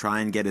was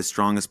try and get as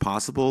strong as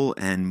possible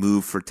and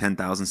move for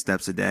 10,000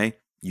 steps a day,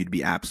 you'd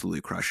be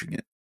absolutely crushing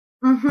it.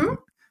 Mm-hmm.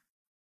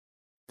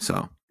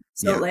 So,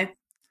 absolutely.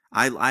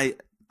 Yeah.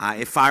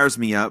 It fires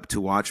me up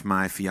to watch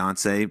my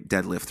fiance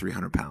deadlift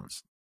 300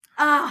 pounds.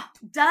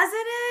 Doesn't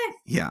it?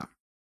 Yeah.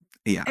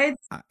 Yeah.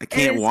 I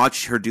can't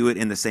watch her do it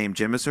in the same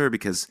gym as her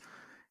because,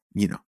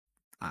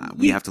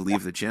 we have to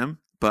leave the gym.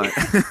 But,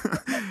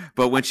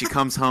 but when she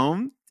comes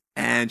home,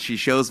 and she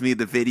shows me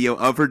the video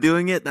of her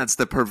doing it, that's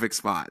the perfect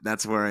spot.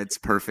 That's where it's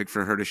perfect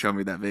for her to show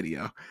me that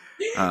video.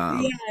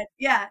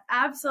 Yeah,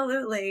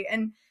 absolutely.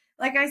 And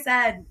like I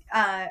said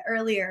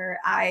earlier,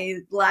 I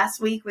last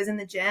week was in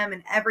the gym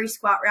and every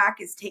squat rack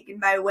is taken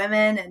by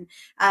women. And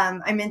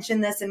I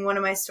mentioned this in one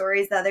of my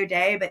stories the other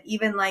day, but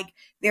even like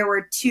there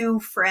were two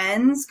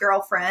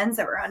girlfriends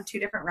that were on two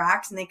different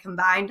racks and they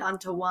combined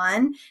onto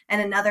one,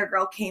 and another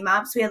girl came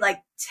up. So we had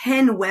like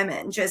 10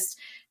 women just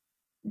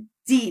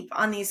deep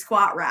on these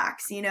squat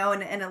racks, and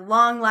a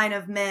long line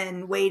of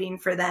men waiting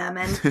for them.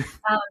 And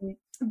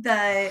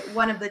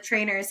one of the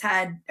trainers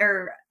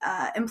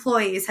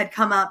employees had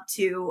come up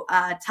to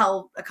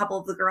tell a couple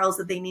of the girls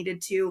that they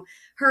needed to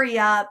hurry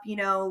up,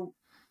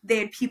 they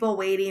had people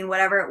waiting,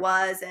 whatever it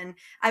was. And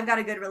I've got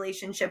a good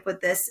relationship with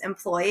this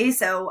employee.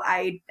 So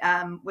I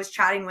was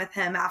chatting with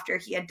him after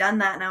he had done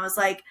that. And I was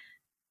like,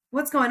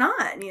 what's going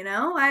on?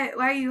 Why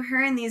are you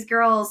hurrying these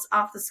girls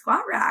off the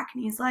squat rack?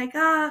 And he's like,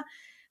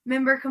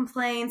 member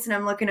complaints. And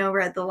I'm looking over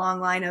at the long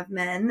line of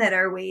men that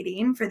are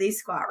waiting for these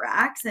squat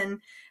racks. And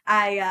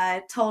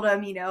I told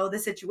him, the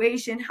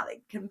situation, how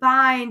they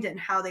combined and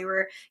how they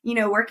were,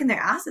 working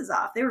their asses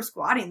off. They were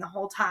squatting the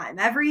whole time.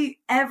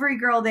 Every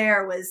girl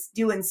there was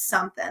doing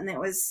something that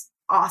was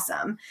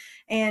awesome.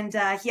 And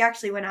he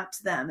actually went up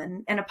to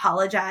them and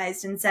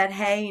apologized and said,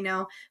 hey,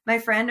 my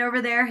friend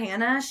over there,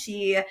 Hannah,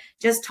 she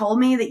just told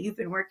me that you've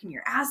been working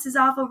your asses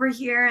off over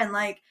here. And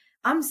like,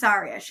 I'm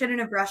sorry, I shouldn't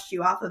have rushed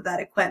you off of that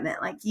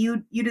equipment. Like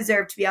you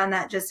deserve to be on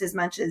that just as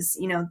much as,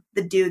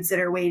 the dudes that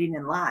are waiting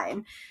in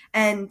line.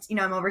 And,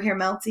 I'm over here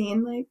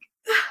melting like,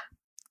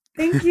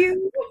 thank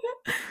you.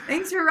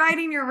 Thanks for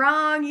righting your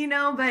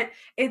wrong, but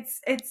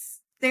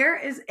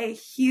there is a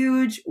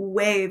huge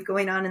wave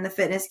going on in the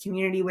fitness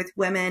community with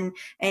women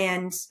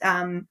and,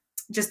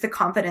 just the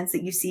confidence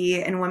that you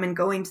see in women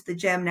going to the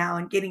gym now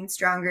and getting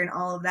stronger and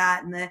all of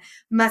that. And the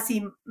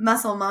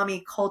muscle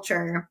mommy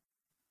culture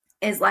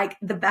is like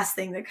the best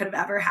thing that could have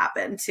ever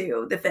happened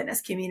to the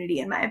fitness community,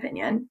 in my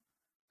opinion.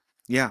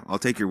 Yeah, I'll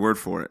take your word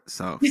for it.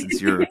 So since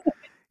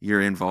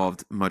you're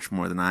involved much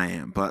more than I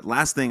am. But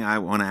last thing I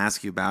want to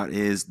ask you about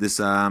is this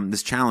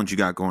this challenge you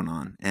got going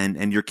on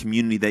and your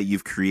community that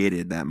you've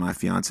created that my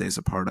fiance is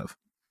a part of.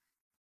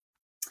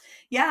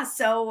 Yeah,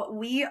 so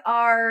we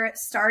are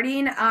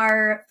starting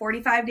our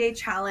 45-day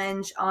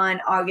challenge on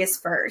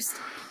August 1st.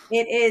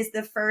 It is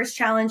the first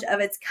challenge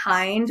of its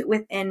kind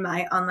within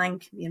my online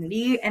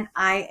community, and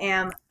I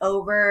am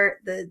over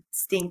the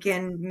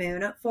stinking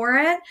moon for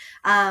it.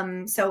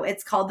 So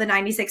it's called the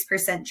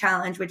 96%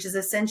 challenge, which is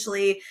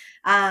essentially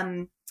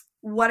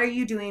what are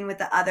you doing with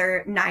the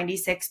other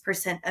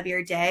 96% of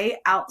your day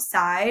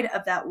outside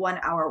of that 1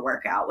 hour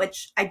workout,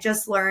 which I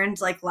just learned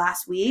like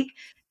last week.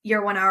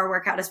 Your 1 hour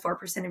workout is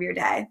 4% of your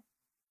day.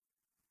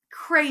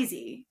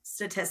 Crazy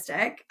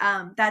statistic.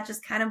 That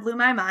just kind of blew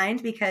my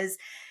mind because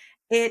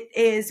it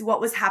is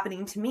what was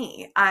happening to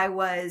me. I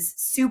was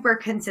super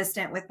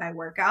consistent with my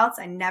workouts.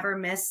 I never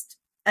missed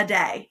a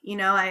day.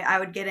 I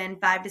would get in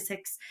 5 to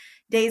 6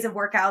 days of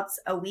workouts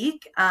a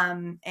week.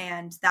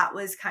 And that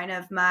was kind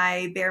of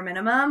my bare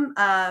minimum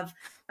of,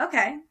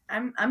 okay,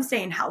 I'm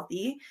staying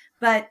healthy.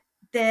 But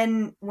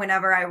then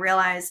whenever I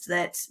realized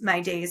that my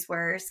days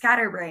were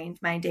scatterbrained,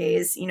 my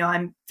days,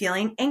 I'm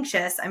feeling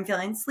anxious, I'm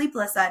feeling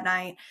sleepless at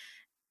night,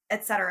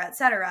 et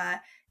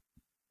cetera,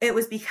 it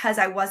was because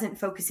I wasn't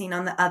focusing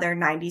on the other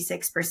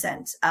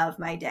 96% of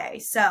my day.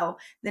 So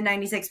the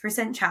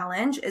 96%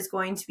 challenge is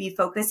going to be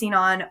focusing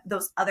on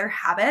those other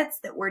habits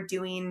that we're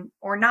doing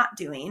or not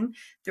doing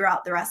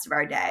throughout the rest of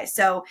our day.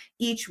 So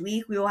each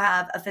week we will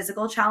have a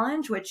physical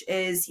challenge, which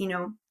is,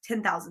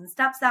 10,000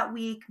 steps that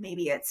week.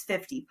 Maybe it's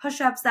 50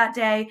 push-ups that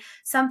day,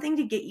 something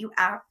to get you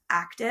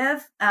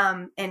active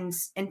and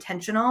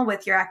intentional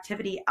with your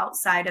activity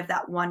outside of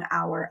that 1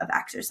 hour of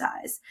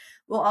exercise.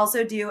 We'll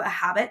also do a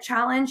habit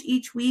challenge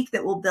each week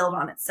that will build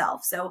on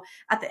itself. So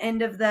at the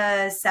end of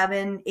the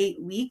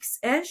 7-8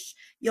 weeks-ish,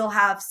 you'll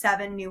have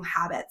 7 new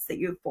habits that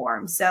you've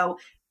formed. So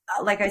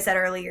like I said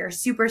earlier,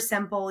 super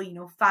simple,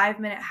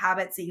 5-minute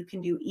habits that you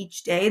can do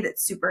each day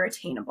that's super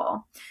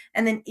attainable.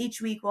 And then each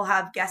week we'll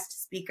have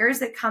guest speakers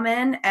that come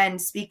in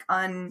and speak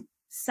on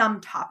some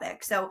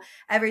topic. So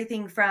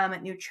everything from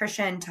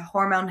nutrition to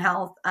hormone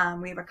health.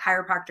 We have a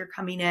chiropractor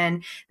coming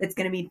in that's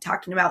going to be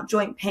talking about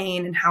joint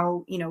pain and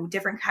how,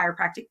 different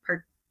chiropractic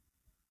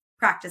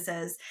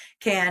practices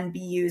can be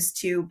used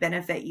to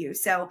benefit you.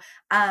 So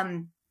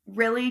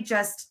really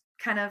just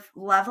kind of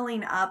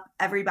leveling up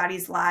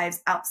everybody's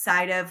lives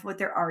outside of what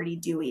they're already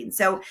doing.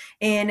 So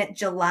in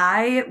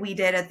July, we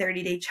did a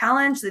 30-day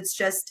challenge that's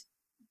just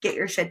get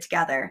your shit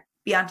together.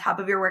 Be on top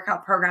of your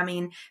workout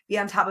programming, be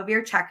on top of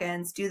your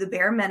check-ins, do the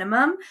bare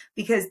minimum,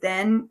 because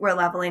then we're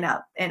leveling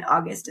up in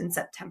August and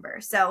September.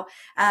 So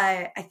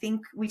I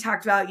think we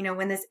talked about,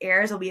 when this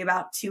airs, will be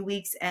about 2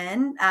 weeks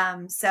in.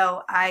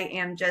 So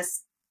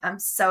I'm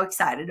so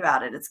excited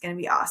about it. It's going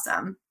to be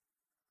awesome.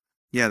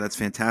 Yeah, that's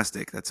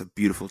fantastic. That's a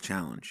beautiful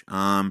challenge.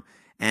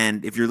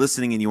 And if you're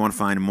listening and you want to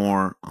find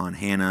more on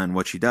Hannah and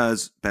what she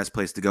does, best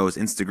place to go is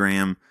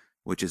Instagram,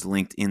 which is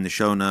linked in the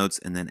show notes.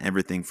 And then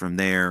everything from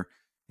there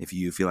if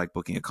you feel like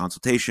booking a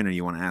consultation, or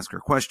you want to ask her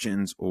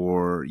questions,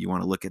 or you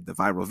want to look at the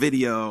viral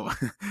video,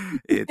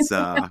 it's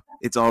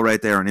all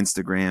right there on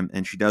Instagram,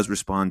 and she does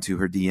respond to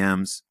her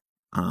DMs,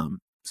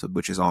 so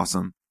which is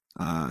awesome.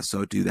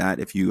 So do that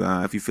if you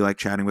feel like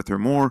chatting with her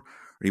more, or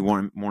you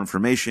want more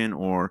information,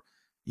 or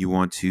you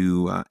want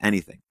to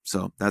anything.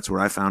 So that's where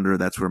I found her.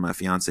 That's where my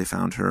fiance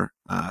found her.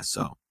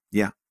 So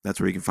yeah, that's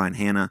where you can find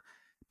Hannah.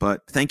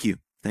 But thank you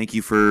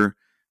for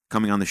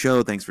coming on the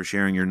show. Thanks for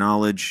sharing your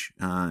knowledge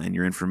and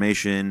your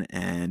information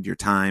and your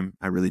time.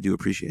 I really do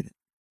appreciate it.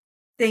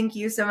 Thank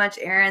you so much,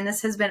 Aaron.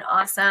 This has been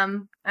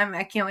awesome.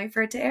 I can't wait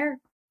for it to air.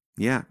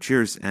 Yeah,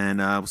 cheers. And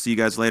we'll see you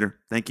guys later.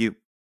 Thank you.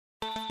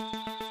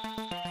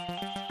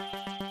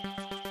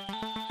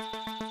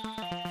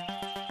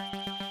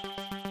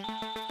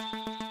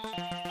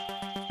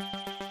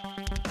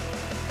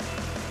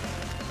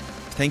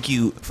 Thank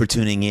you for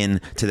tuning in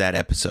to that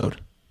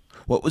episode.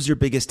 What was your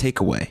biggest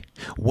takeaway?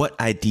 What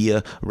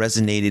idea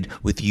resonated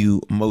with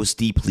you most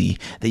deeply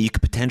that you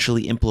could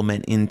potentially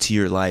implement into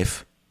your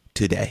life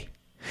today?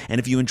 And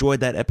if you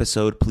enjoyed that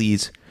episode,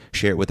 please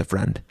share it with a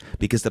friend,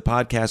 because the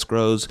podcast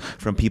grows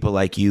from people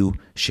like you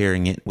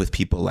sharing it with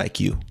people like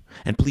you.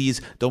 And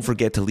please don't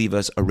forget to leave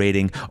us a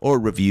rating or a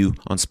review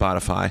on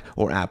Spotify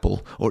or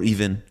Apple or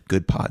even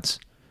Good Pods.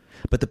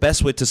 But the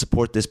best way to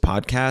support this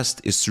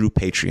podcast is through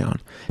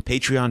Patreon.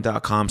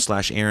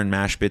 Patreon.com/Aaron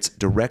Mashbitz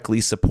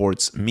directly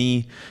supports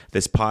me,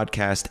 this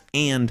podcast,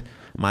 and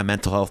my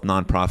mental health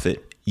nonprofit,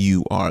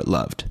 You Are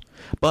Loved.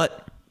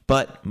 But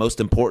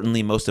most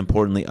importantly,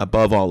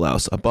 above all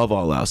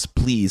else,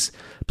 please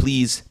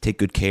take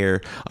good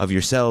care of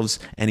yourselves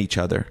and each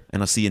other.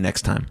 And I'll see you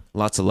next time.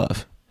 Lots of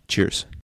love. Cheers.